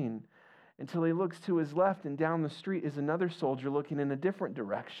keeps looking until he looks to his left, and down the street is another soldier looking in a different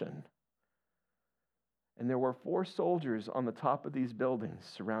direction. And there were 4 soldiers on the top of these buildings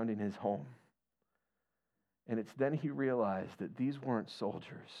surrounding his home. And it's then he realized that these weren't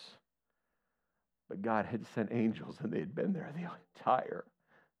soldiers, but God had sent angels, and they had been there the entire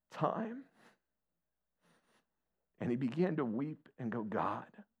time. And he began to weep and go, God,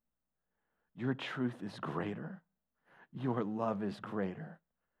 your truth is greater. Your love is greater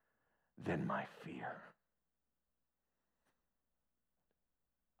than my fear.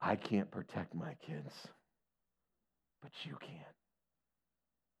 I can't protect my kids, but you can.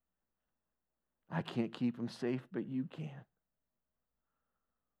 I can't keep them safe, but you can.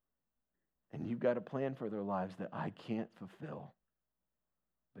 And you've got a plan for their lives that I can't fulfill,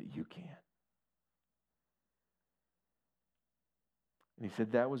 but you can. And he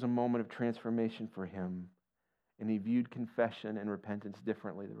said that was a moment of transformation for him. And he viewed confession and repentance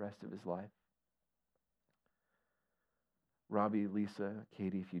differently the rest of his life. Robbie, Lisa,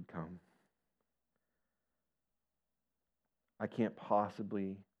 Katie, if you'd come. I can't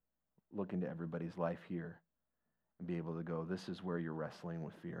possibly look into everybody's life here and be able to go, this is where you're wrestling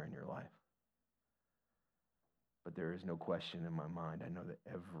with fear in your life. But there is no question in my mind. I know that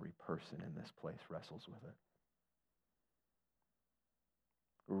every person in this place wrestles with it.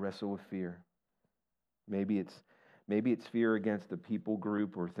 We wrestle with fear. Maybe it's fear against a people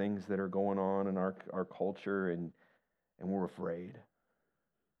group or things that are going on in our culture, and we're afraid.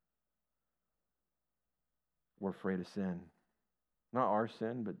 We're afraid of sin. Not our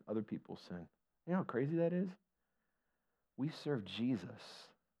sin, but other people's sin. You know how crazy that is? We serve Jesus,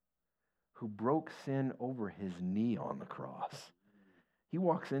 who broke sin over his knee on the cross. He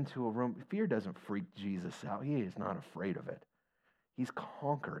walks into a room. Fear doesn't freak Jesus out. He is not afraid of it. He's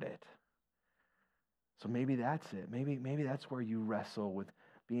conquered it. So maybe that's it. Maybe that's where you wrestle with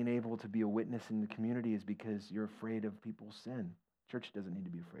being able to be a witness in the community, is because you're afraid of people's sin. Church doesn't need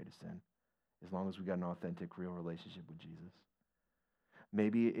to be afraid of sin as long as we got an authentic, real relationship with Jesus.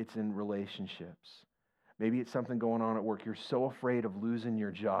 Maybe it's in relationships. Maybe it's something going on at work. You're so afraid of losing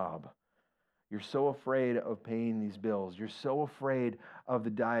your job. You're so afraid of paying these bills. You're so afraid of the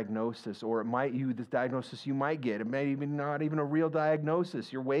diagnosis, or this diagnosis you might get. It may even not even a real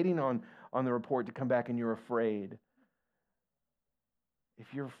diagnosis. You're waiting on the report to come back, and you're afraid.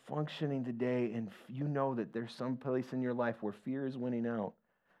 If you're functioning today and you know that there's some place in your life where fear is winning out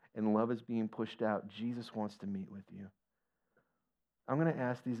and love is being pushed out, Jesus wants to meet with you. I'm going to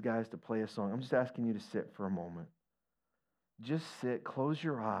ask these guys to play a song. I'm just asking you to sit for a moment. Just sit, close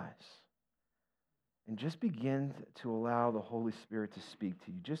your eyes, and just begin to allow the Holy Spirit to speak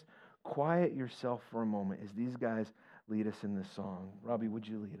to you. Just quiet yourself for a moment as these guys lead us in this song. Robbie, would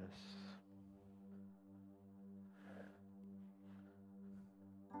you lead us?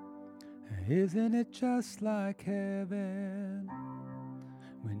 Isn't it just like heaven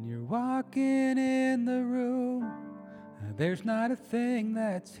when you're walking in the room? There's not a thing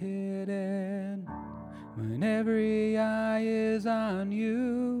that's hidden when every eye is on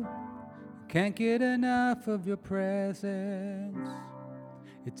you. Can't get enough of your presence.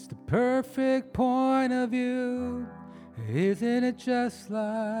 It's the perfect point of view. Isn't it just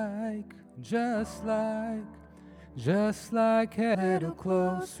like a little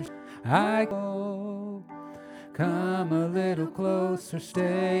closer? I go, come a little closer,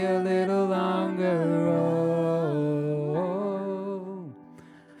 stay a little longer. Oh,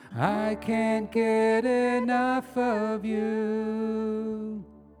 I can't get enough of you.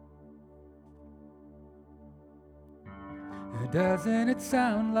 Doesn't it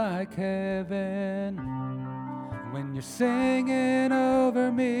sound like heaven when you're singing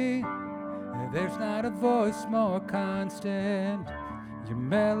over me? There's not a voice more constant. Your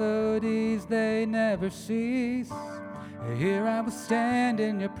melodies, they never cease. Here I will stand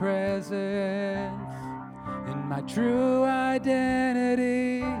in your presence, in my true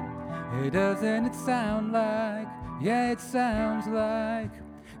identity. Doesn't it sound like, yeah, it sounds like,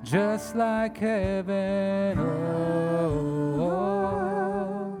 just like heaven. Oh,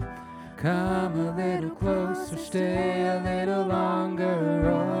 come a little closer, stay a little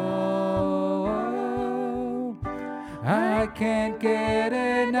longer. Oh, I can't get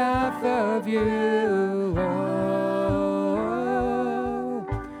enough of you. Oh,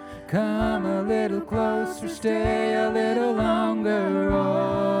 come a little closer, stay a little longer. Oh,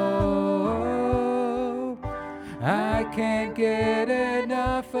 I can't get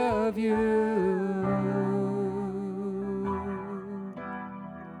enough of you.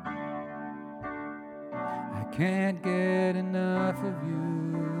 I can't get enough of you.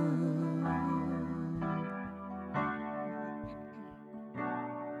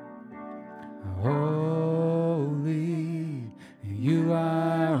 Holy, you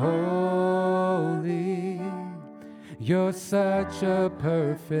are holy. You're such a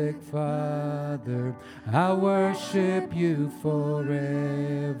perfect Father. I worship you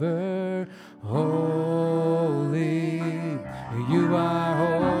forever. Holy, you are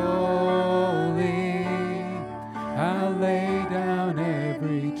holy. I'll lay down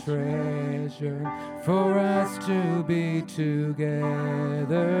every treasure for us to be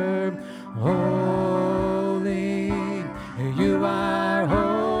together. Holy, you are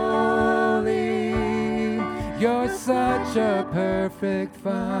holy. You're such a perfect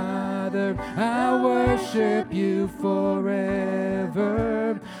Father. I worship you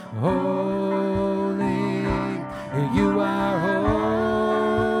forever. Holy, you are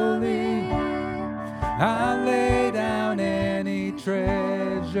holy. I'll lay down any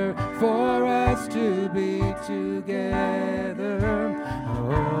treasure for us to be together.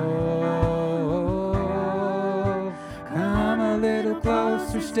 Oh, come a little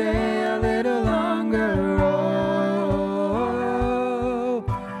closer, stay a little longer. Oh,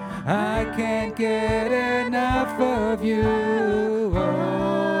 I can't get enough of you.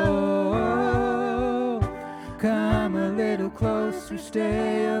 Oh, come a little closer,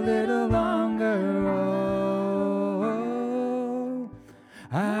 stay a little longer. Oh,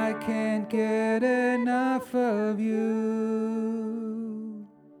 I can't get enough of you.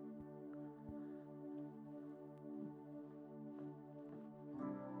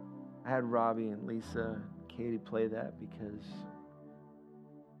 I had Robbie and Lisa and Katie play that because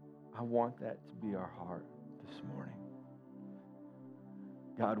I want that to be our heart this morning.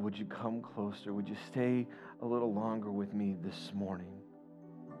 God, would you come closer? Would you stay a little longer with me this morning?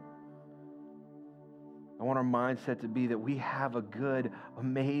 I want our mindset to be that we have a good,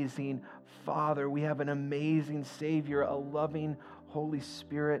 amazing Father. We have an amazing Savior, a loving Holy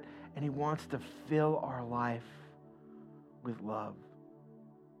Spirit, and He wants to fill our life with love.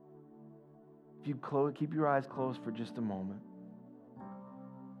 If you keep your eyes closed for just a moment.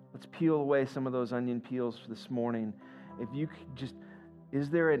 Let's peel away some of those onion peels this morning. If you could just, is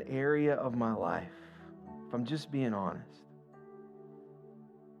there an area of my life, if I'm just being honest,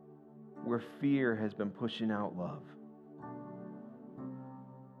 where fear has been pushing out love?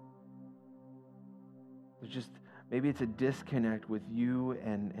 There's just, maybe it's a disconnect with you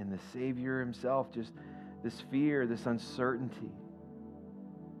and the Savior Himself, just this fear, this uncertainty.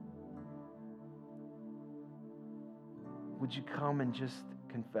 Would you come and just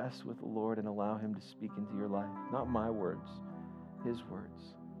confess with the Lord and allow Him to speak into your life? Not my words, His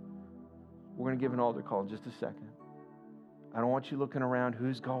words. We're going to give an altar call in just a second. I don't want you looking around,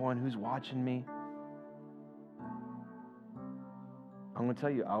 who's going, who's watching me. I'm going to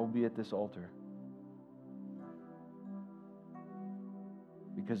tell you, I will be at this altar.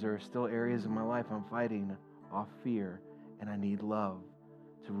 Because there are still areas in my life I'm fighting off fear, and I need love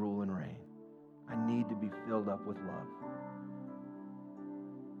to rule and reign. I need to be filled up with love.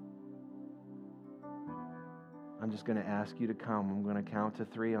 I'm just going to ask you to come. I'm going to count to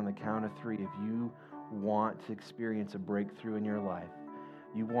 3. On the count of 3, if you want to experience a breakthrough in your life,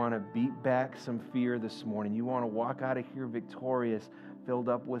 you want to beat back some fear this morning, you want to walk out of here victorious, filled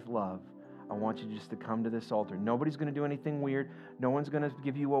up with love, I want you just to come to this altar. Nobody's going to do anything weird. No one's going to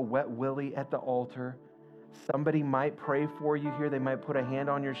give you a wet willy at the altar. Somebody might pray for you here. They might put a hand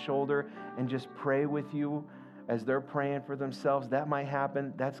on your shoulder and just pray with you as they're praying for themselves, that might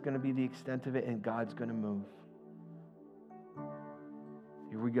happen. That's going to be the extent of it, and God's going to move.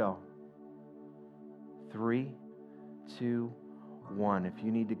 Here we go. 3, 2, 1. If you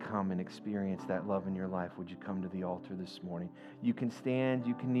need to come and experience that love in your life, would you come to the altar this morning? You can stand,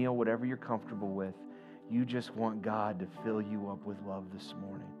 you can kneel, whatever you're comfortable with. You just want God to fill you up with love this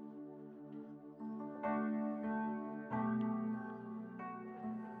morning.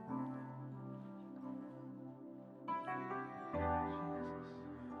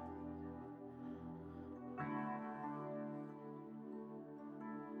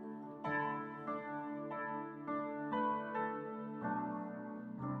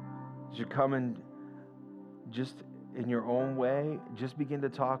 As you're coming, just in your own way, just begin to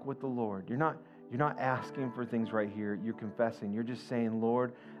talk with the Lord. You're not asking for things right here. You're confessing. You're just saying,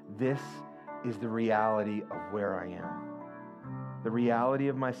 Lord, this is the reality of where I am. The reality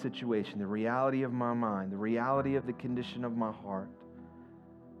of my situation, the reality of my mind, the reality of the condition of my heart,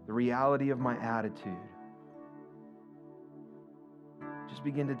 the reality of my attitude. Just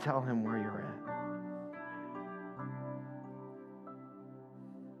begin to tell him where you're at.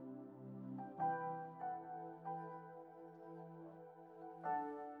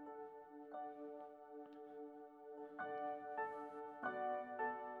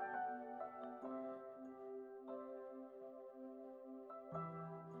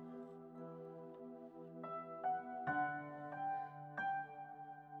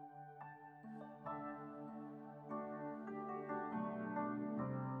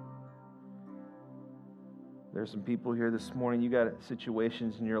 There's some people here this morning, you got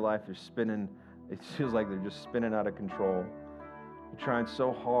situations in your life that are spinning, it feels like they're just spinning out of control. You're trying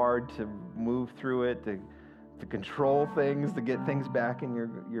so hard to move through it, to control things, to get things back in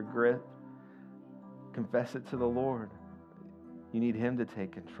your grip. Confess it to the Lord. You need him to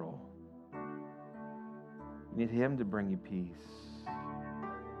take control. You need him to bring you peace.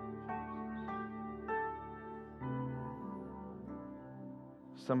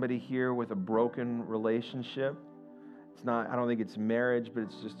 Somebody here with a broken relationship. It's not, I don't think it's marriage, but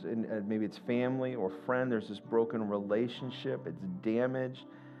it's just, maybe it's family or friend. There's this broken relationship. It's damaged.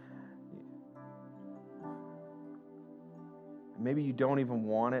 Maybe you don't even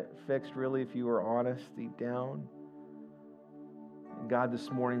want it fixed, really, if you were honest deep down. And God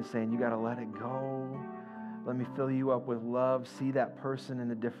this morning is saying, you got to let it go. Let me fill you up with love. See that person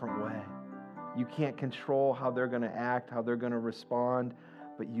in a different way. You can't control how they're going to act, how they're going to respond,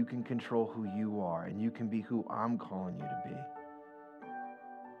 but you can control who you are, and you can be who I'm calling you to be.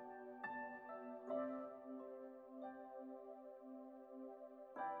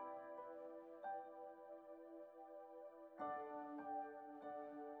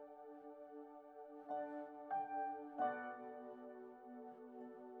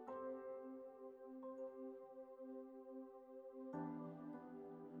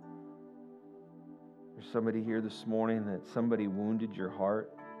 There's somebody here this morning that somebody wounded your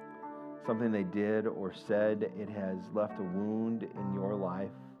heart. Something they did or said, it has left a wound in your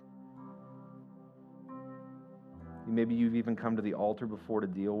life. Maybe you've even come to the altar before to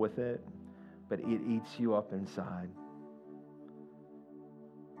deal with it, but it eats you up inside.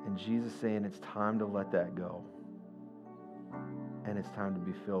 And Jesus is saying it's time to let that go. And it's time to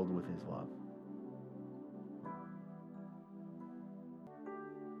be filled with his love.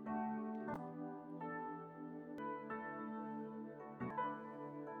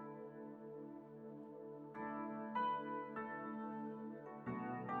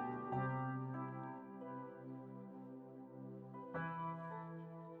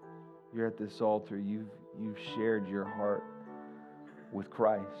 You're at this altar, you've shared your heart with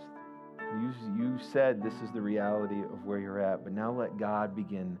Christ. You said this is the reality of where you're at, but now let God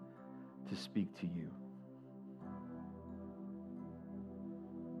begin to speak to you.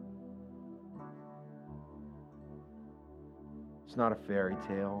 It's not a fairy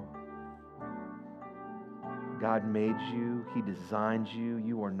tale. God made you. He designed you.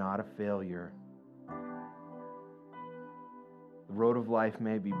 You are not a failure. The road of life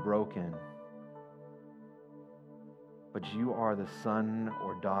may be broken, but you are the son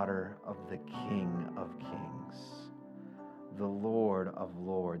or daughter of the King of Kings, the Lord of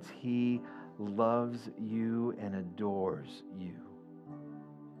Lords. He loves you and adores you.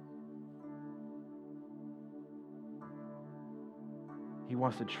 He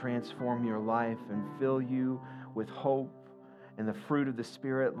wants to transform your life and fill you with hope and the fruit of the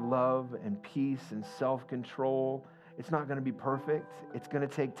Spirit, love and peace and self-control. It's not going to be perfect. It's going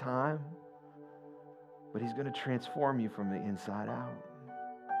to take time. But he's going to transform you from the inside out.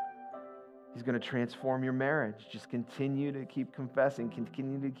 He's going to transform your marriage. Just continue to keep confessing,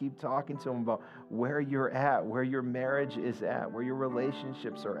 continue to keep talking to Him about where you're at, where your marriage is at, where your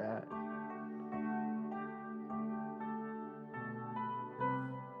relationships are at.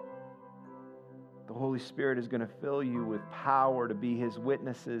 The Holy Spirit is going to fill you with power to be His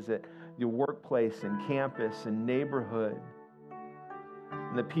witnesses at your workplace and campus and neighborhood.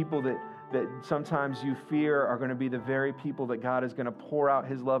 And the people that sometimes you fear are going to be the very people that God is going to pour out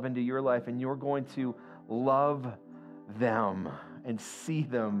His love into your life, and you're going to love them and see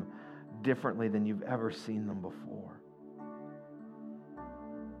them differently than you've ever seen them before.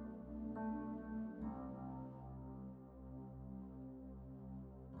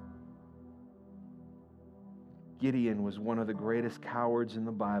 Gideon was one of the greatest cowards in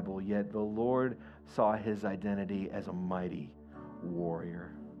the Bible, yet the Lord saw his identity as a mighty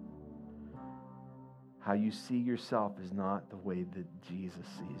warrior. How you see yourself is not the way that Jesus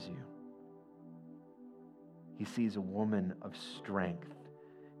sees you. He sees a woman of strength.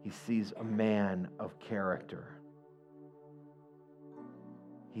 He sees a man of character.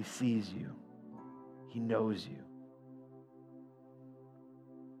 He sees you. He knows you.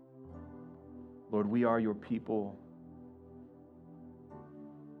 Lord, we are your people.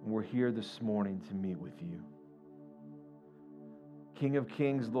 We're here this morning to meet with you. King of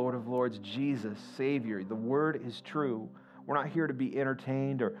kings, Lord of lords, Jesus, Savior, the word is true. We're not here to be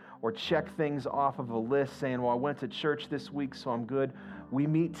entertained or check things off of a list saying, well, I went to church this week, so I'm good. We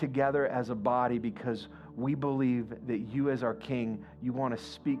meet together as a body because we believe that you as our King, you want to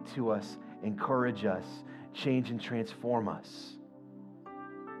speak to us, encourage us, change and transform us.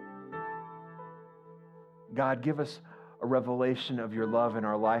 God, give us a revelation of your love in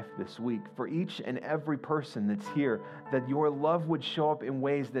our life this week. For each and every person that's here, that your love would show up in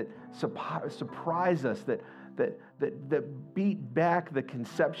ways that surprise us, that beat back the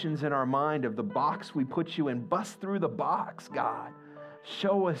conceptions in our mind of the box we put you in. Bust through the box, God.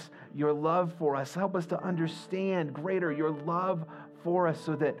 Show us your love for us. Help us to understand greater your love for us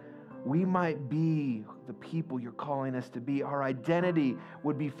so that we might be the people you're calling us to be. Our identity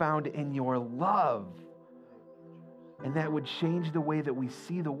would be found in your love. And that would change the way that we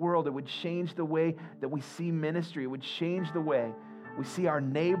see the world. It would change the way that we see ministry. It would change the way we see our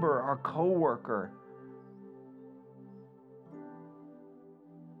neighbor, our coworker.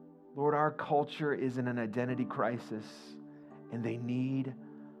 Lord, our culture is in an identity crisis, and they need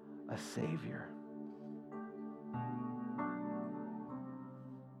a Savior.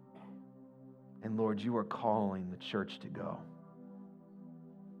 And Lord, you are calling the church to go.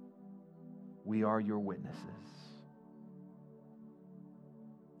 We are your witnesses.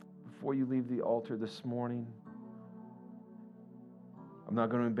 Before you leave the altar this morning, I'm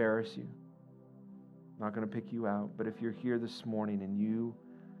not going to embarrass you. I'm not going to pick you out. But if you're here this morning and you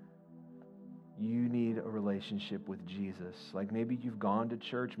need a relationship with Jesus, like maybe you've gone to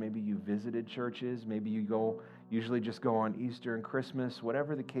church, maybe you visited churches, maybe you usually just go on Easter and Christmas,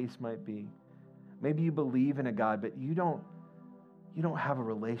 whatever the case might be. Maybe you believe in a God, but you don't have a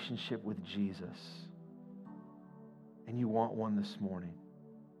relationship with Jesus, and you want one this morning.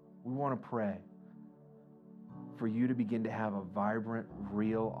 We want to pray for you to begin to have a vibrant,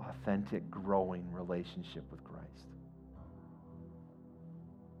 real, authentic, growing relationship with Christ.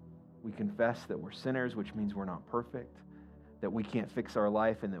 We confess that we're sinners, which means we're not perfect, that we can't fix our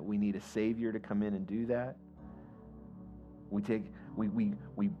life, and that we need a Savior to come in and do that. We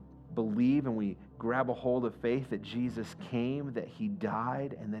believe and we grab a hold of faith that Jesus came, that He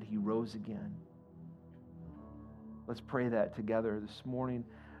died, and that He rose again. Let's pray that together this morning.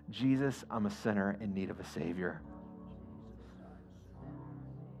 Jesus, I'm a sinner in need of a Savior.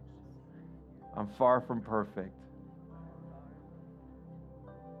 I'm far from perfect.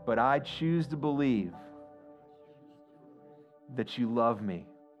 But I choose to believe that you love me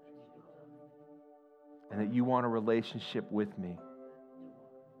and that you want a relationship with me.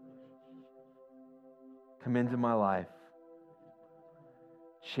 Come into my life.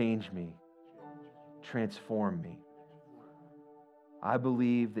 Change me. Transform me. I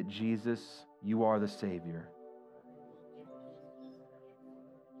believe that Jesus, you are the Savior.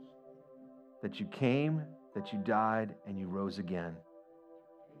 That you came, that you died, and you rose again.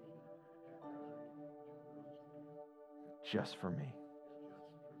 Just for me.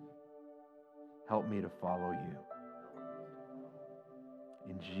 Help me to follow you.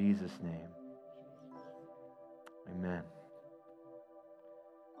 In Jesus' name. Amen.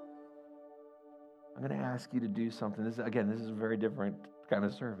 I'm going to ask you to do something. This is a very different kind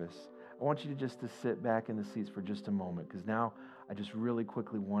of service. I want you to sit back in the seats for just a moment, because now I just really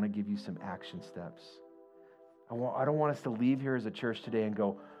quickly want to give you some action steps. I don't want us to leave here as a church today and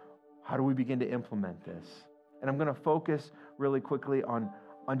go, How do we begin to implement this? And I'm going to focus really quickly on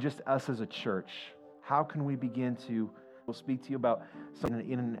just us as a church. How can we begin to, we'll speak to you about something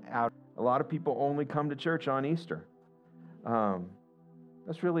in and out. A lot of people only come to church on Easter.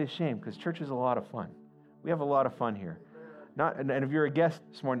 That's really a shame because church is a lot of fun. We have a lot of fun here. And if you're a guest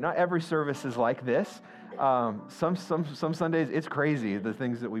this morning, not every service is like this. Some Sundays, it's crazy, the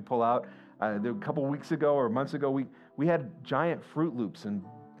things that we pull out. A couple weeks ago or months ago, we had giant Fruit Loops and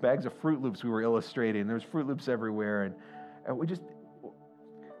bags of Fruit Loops we were illustrating. There's Fruit Loops everywhere. And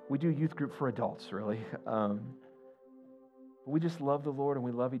we do youth group for adults, really. We just love the Lord and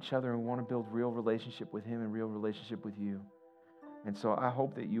we love each other and we want to build real relationship with Him and real relationship with you. And so I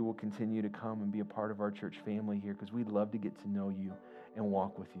hope that you will continue to come and be a part of our church family here because we'd love to get to know you and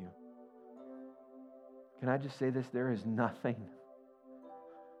walk with you. Can I just say this? There is nothing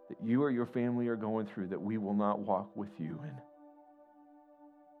that you or your family are going through that we will not walk with you in.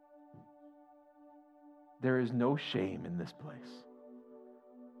 There is no shame in this place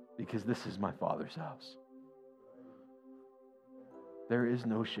because this is my Father's house. There is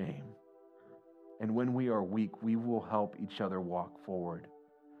no shame. And when we are weak, we will help each other walk forward.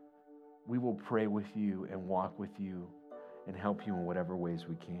 We will pray with you and walk with you and help you in whatever ways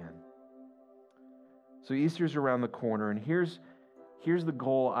we can. So Easter's around the corner, and here's the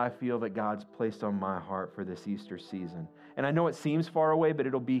goal I feel that God's placed on my heart for this Easter season. And I know it seems far away, but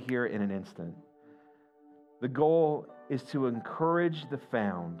it'll be here in an instant. The goal is to encourage the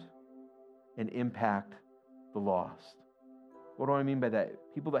found and impact the lost. What do I mean by that?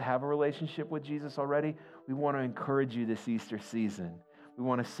 People that have a relationship with Jesus already, we want to encourage you this Easter season. We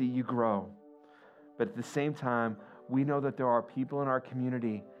want to see you grow. But at the same time, we know that there are people in our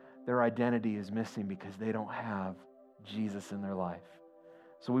community, their identity is missing because they don't have Jesus in their life.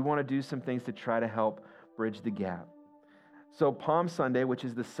 So we want to do some things to try to help bridge the gap. So Palm Sunday, which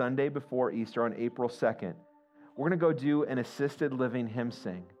is the Sunday before Easter on April 2nd, we're going to go do an assisted living hymn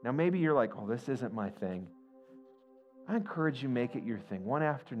sing. Now maybe you're like, oh, this isn't my thing. I encourage you make it your thing one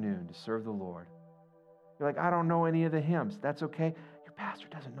afternoon to serve the Lord. You're like, I don't know any of the hymns. That's okay. Your pastor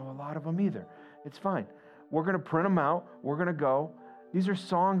doesn't know a lot of them either. It's fine. We're going to print them out. We're going to go. These are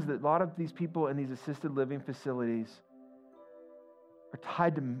songs that a lot of these people in these assisted living facilities are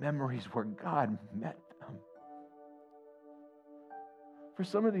tied to memories where God met them. For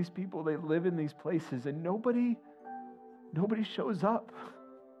some of these people, they live in these places and nobody shows up.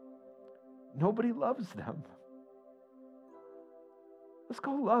 Nobody loves them. Let's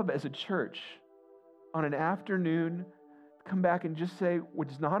go love as a church on an afternoon, come back and just say,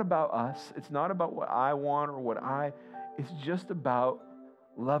 it's not about us. It's not about what I want or it's just about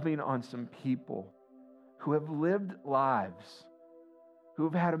loving on some people who have lived lives, who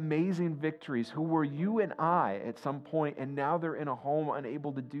have had amazing victories, who were you and I at some point, and now they're in a home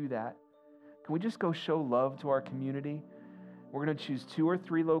unable to do that. Can we just go show love to our community? We're going to choose 2 or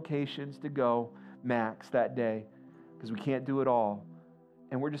 3 locations to go max that day because we can't do it all.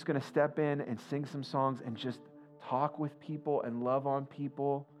 And we're just going to step in and sing some songs and just talk with people and love on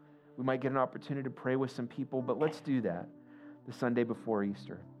people. We might get an opportunity to pray with some people, but let's do that the Sunday before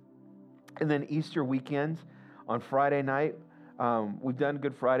Easter. And then Easter weekend on Friday night, we've done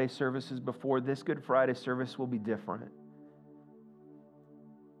Good Friday services before. This Good Friday service will be different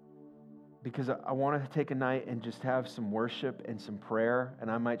because I want to take a night and just have some worship and some prayer, and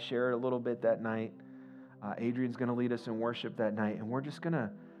I might share it a little bit that night. Adrian's going to lead us in worship that night, and we're just going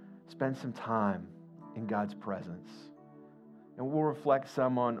to spend some time in God's presence. And we'll reflect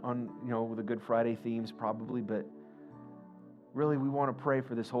some on the Good Friday themes probably, but really we want to pray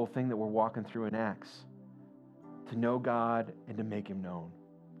for this whole thing that we're walking through in Acts, to know God and to make Him known,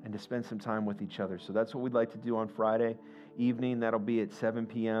 and to spend some time with each other. So that's what we'd like to do on Friday evening. That'll be at 7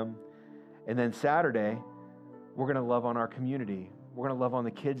 p.m. And then Saturday, we're going to love on our community. We're going to love on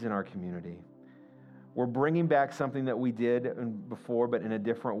the kids in our community. We're bringing back something that we did before, but in a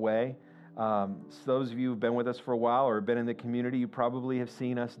different way. So those of you who've been with us for a while or have been in the community, you probably have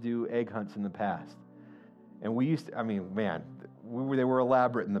seen us do egg hunts in the past. And they were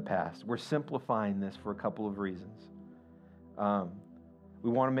elaborate in the past. We're simplifying this for a couple of reasons.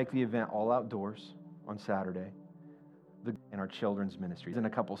 We want to make the event all outdoors on Saturday in our children's ministries. And a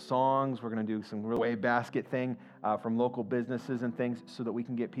couple songs. We're going to do some giveaway basket thing from local businesses and things so that we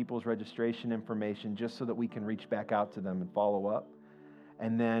can get people's registration information just so that we can reach back out to them and follow up.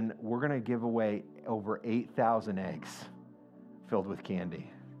 And then we're going to give away over 8,000 eggs filled with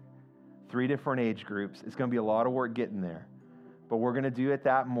candy. 3 different age groups. It's going to be a lot of work getting there. But we're going to do it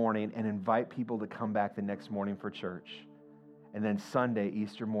that morning and invite people to come back the next morning for church. And then Sunday,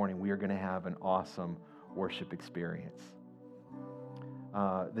 Easter morning, we are going to have an awesome worship experience.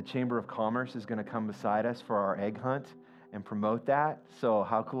 The Chamber of Commerce is going to come beside us for our egg hunt and promote that. So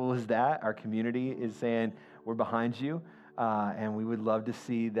how cool is that? Our community is saying, we're behind you, and we would love to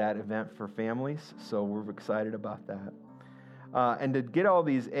see that event for families. So we're excited about that. And to get all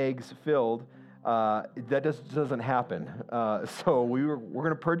these eggs filled, that just doesn't happen. So we're going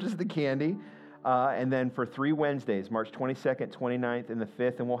to purchase the candy, and then for 3 Wednesdays, March 22nd, 29th, and the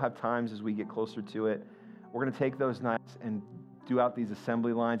 5th, and we'll have times as we get closer to it, we're going to take those nights and do out these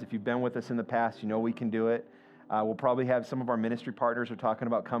assembly lines. If you've been with us in the past, you know we can do it. We'll probably have some of our ministry partners are talking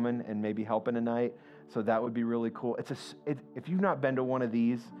about coming and maybe helping tonight, so that would be really cool. If you've not been to one of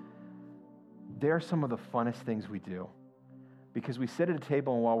these, they're some of the funnest things we do, because we sit at a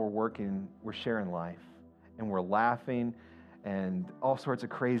table and while we're working, we're sharing life, and we're laughing, and all sorts of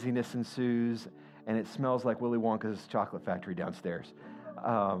craziness ensues, and it smells like Willy Wonka's chocolate factory downstairs.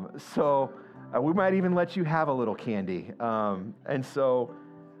 We might even let you have a little candy. And so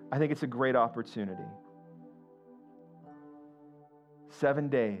I think it's a great opportunity. 7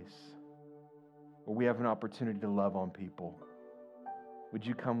 days where we have an opportunity to love on people. Would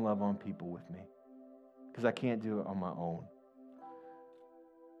you come love on people with me? Because I can't do it on my own.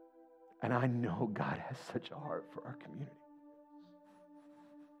 And I know God has such a heart for our community.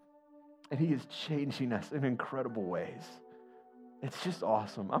 And He is changing us in incredible ways. It's just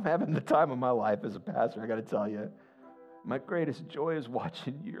awesome. I'm having the time of my life as a pastor, I got to tell you. My greatest joy is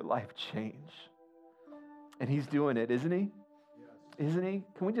watching your life change. And He's doing it, isn't He? Yes. Isn't He?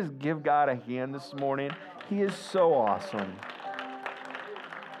 Can we just give God a hand this morning? He is so awesome.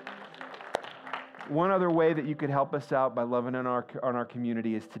 One other way that you could help us out by loving on our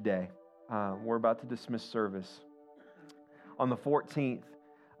community is today. We're about to dismiss service. On the 14th,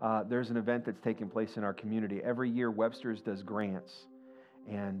 there's an event that's taking place in our community. Every year, Webster's does grants,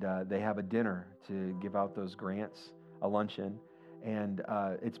 and they have a dinner to give out those grants, a luncheon, and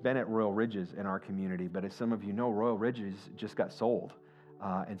it's been at Royal Ridges in our community, but as some of you know, Royal Ridges just got sold,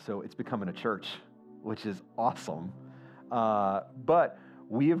 and so it's becoming a church, which is awesome. But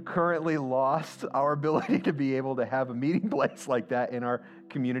we have currently lost our ability to be able to have a meeting place like that in our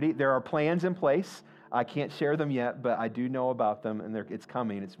community. There are plans in place. I can't share them yet, but I do know about them, and it's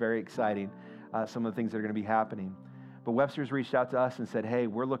coming. It's very exciting, some of the things that are going to be happening. But Webster's reached out to us and said, hey,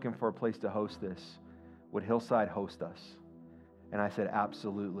 we're looking for a place to host this. Would Hillside host us? And I said,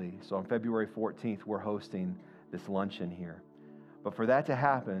 absolutely. So on February 14th, we're hosting this luncheon here. But for that to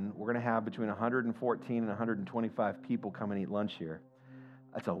happen, we're going to have between 114 and 125 people come and eat lunch here.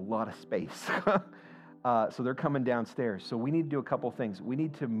 That's a lot of space. So they're coming downstairs. So we need to do a couple things. We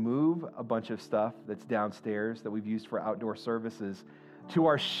need to move a bunch of stuff that's downstairs that we've used for outdoor services to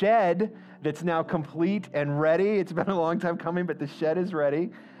our shed that's now complete and ready. It's been a long time coming, but the shed is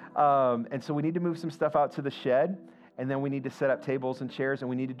ready. And so we need to move some stuff out to the shed, and then we need to set up tables and chairs, and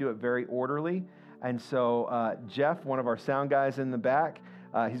we need to do it very orderly. And so Jeff, one of our sound guys in the back,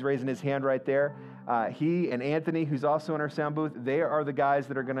 he's raising his hand right there. He and Anthony, who's also in our sound booth, they are the guys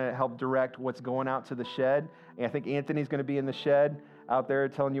that are going to help direct what's going out to the shed. And I think Anthony's going to be in the shed out there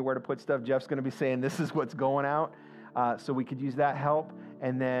telling you where to put stuff. Jeff's going to be saying, this is what's going out. So we could use that help.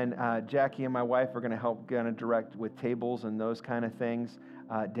 And then Jackie and my wife are going to help kind of direct with tables and those kind of things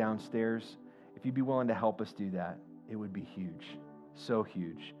downstairs. If you'd be willing to help us do that, it would be huge. So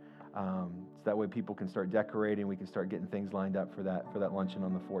huge. So that way people can start decorating. We can start getting things lined up for that luncheon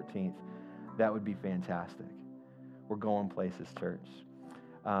on the 14th. That would be fantastic. We're going places, church.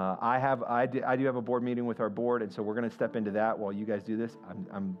 I do have a board meeting with our board, and so we're going to step into that while you guys do this.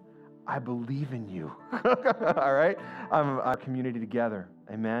 I believe in you. All right? Our community together.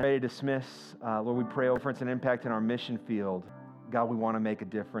 Amen. Ready to dismiss. Lord, we pray over difference and impact in our mission field. God, we want to make a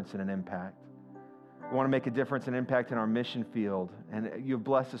difference and an impact. We want to make a difference and impact in our mission field. And you've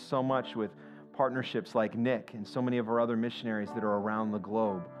blessed us so much with partnerships like Nick and so many of our other missionaries that are around the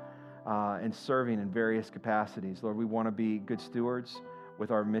globe and serving in various capacities. Lord, we want to be good stewards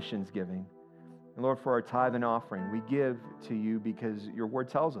with our missions giving. And Lord, for our tithe and offering, we give to you because your word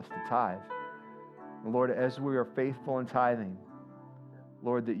tells us to tithe. And Lord, as we are faithful in tithing,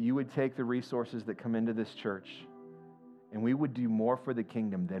 Lord, that you would take the resources that come into this church and we would do more for the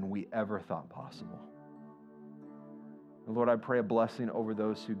kingdom than we ever thought possible. And Lord, I pray a blessing over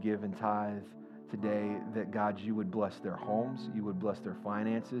those who give and tithe today, that God, you would bless their homes, you would bless their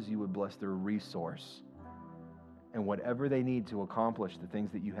finances, you would bless their resource. And whatever they need to accomplish the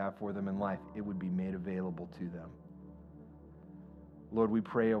things that you have for them in life, it would be made available to them. Lord, we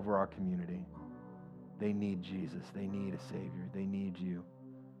pray over our community. They need Jesus. They need a Savior. They need you.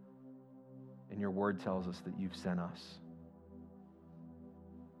 And your word tells us that you've sent us.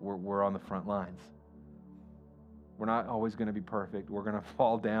 We're on the front lines. We're not always going to be perfect. We're going to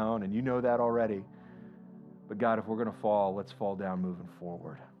fall down, and you know that already. But God, if we're going to fall, let's fall down moving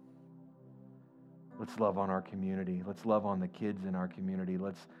forward. Let's love on our community. Let's love on the kids in our community.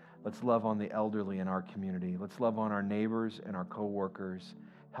 Let's love on the elderly in our community. Let's love on our neighbors and our coworkers.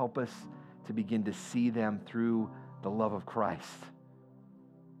 Help us to begin to see them through the love of Christ.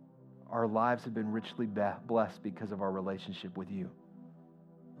 Our lives have been richly blessed because of our relationship with you.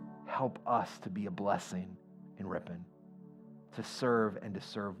 Help us to be a blessing in Ripon, to serve and to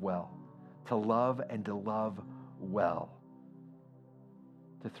serve well, to love and to love well,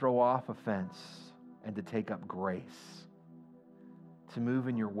 to throw off offense and to take up grace, to move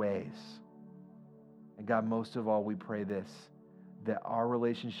in your ways. And God, most of all, we pray this, that our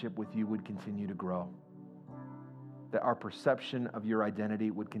relationship with you would continue to grow, that our perception of your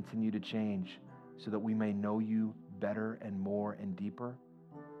identity would continue to change so that we may know you better and more and deeper,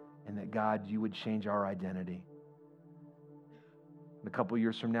 and that, God, you would change our identity. And a couple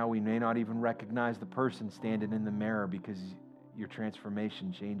years from now, we may not even recognize the person standing in the mirror because your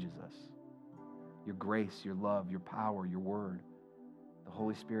transformation changes us. Your grace, your love, your power, your word, the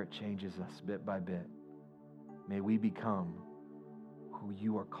Holy Spirit changes us bit by bit. May we become who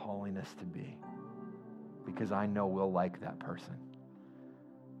you are calling us to be, because I know we'll like that person.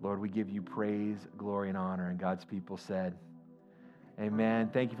 Lord, we give you praise, glory, and honor. And God's people said,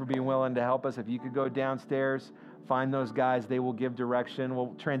 amen. Thank you for being willing to help us. If you could go downstairs, find those guys. They will give direction.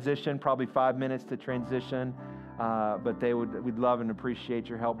 We'll transition, probably 5 minutes to transition. But we'd love and appreciate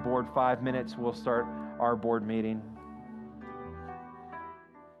your help. Board, 5 minutes. We'll start our board meeting.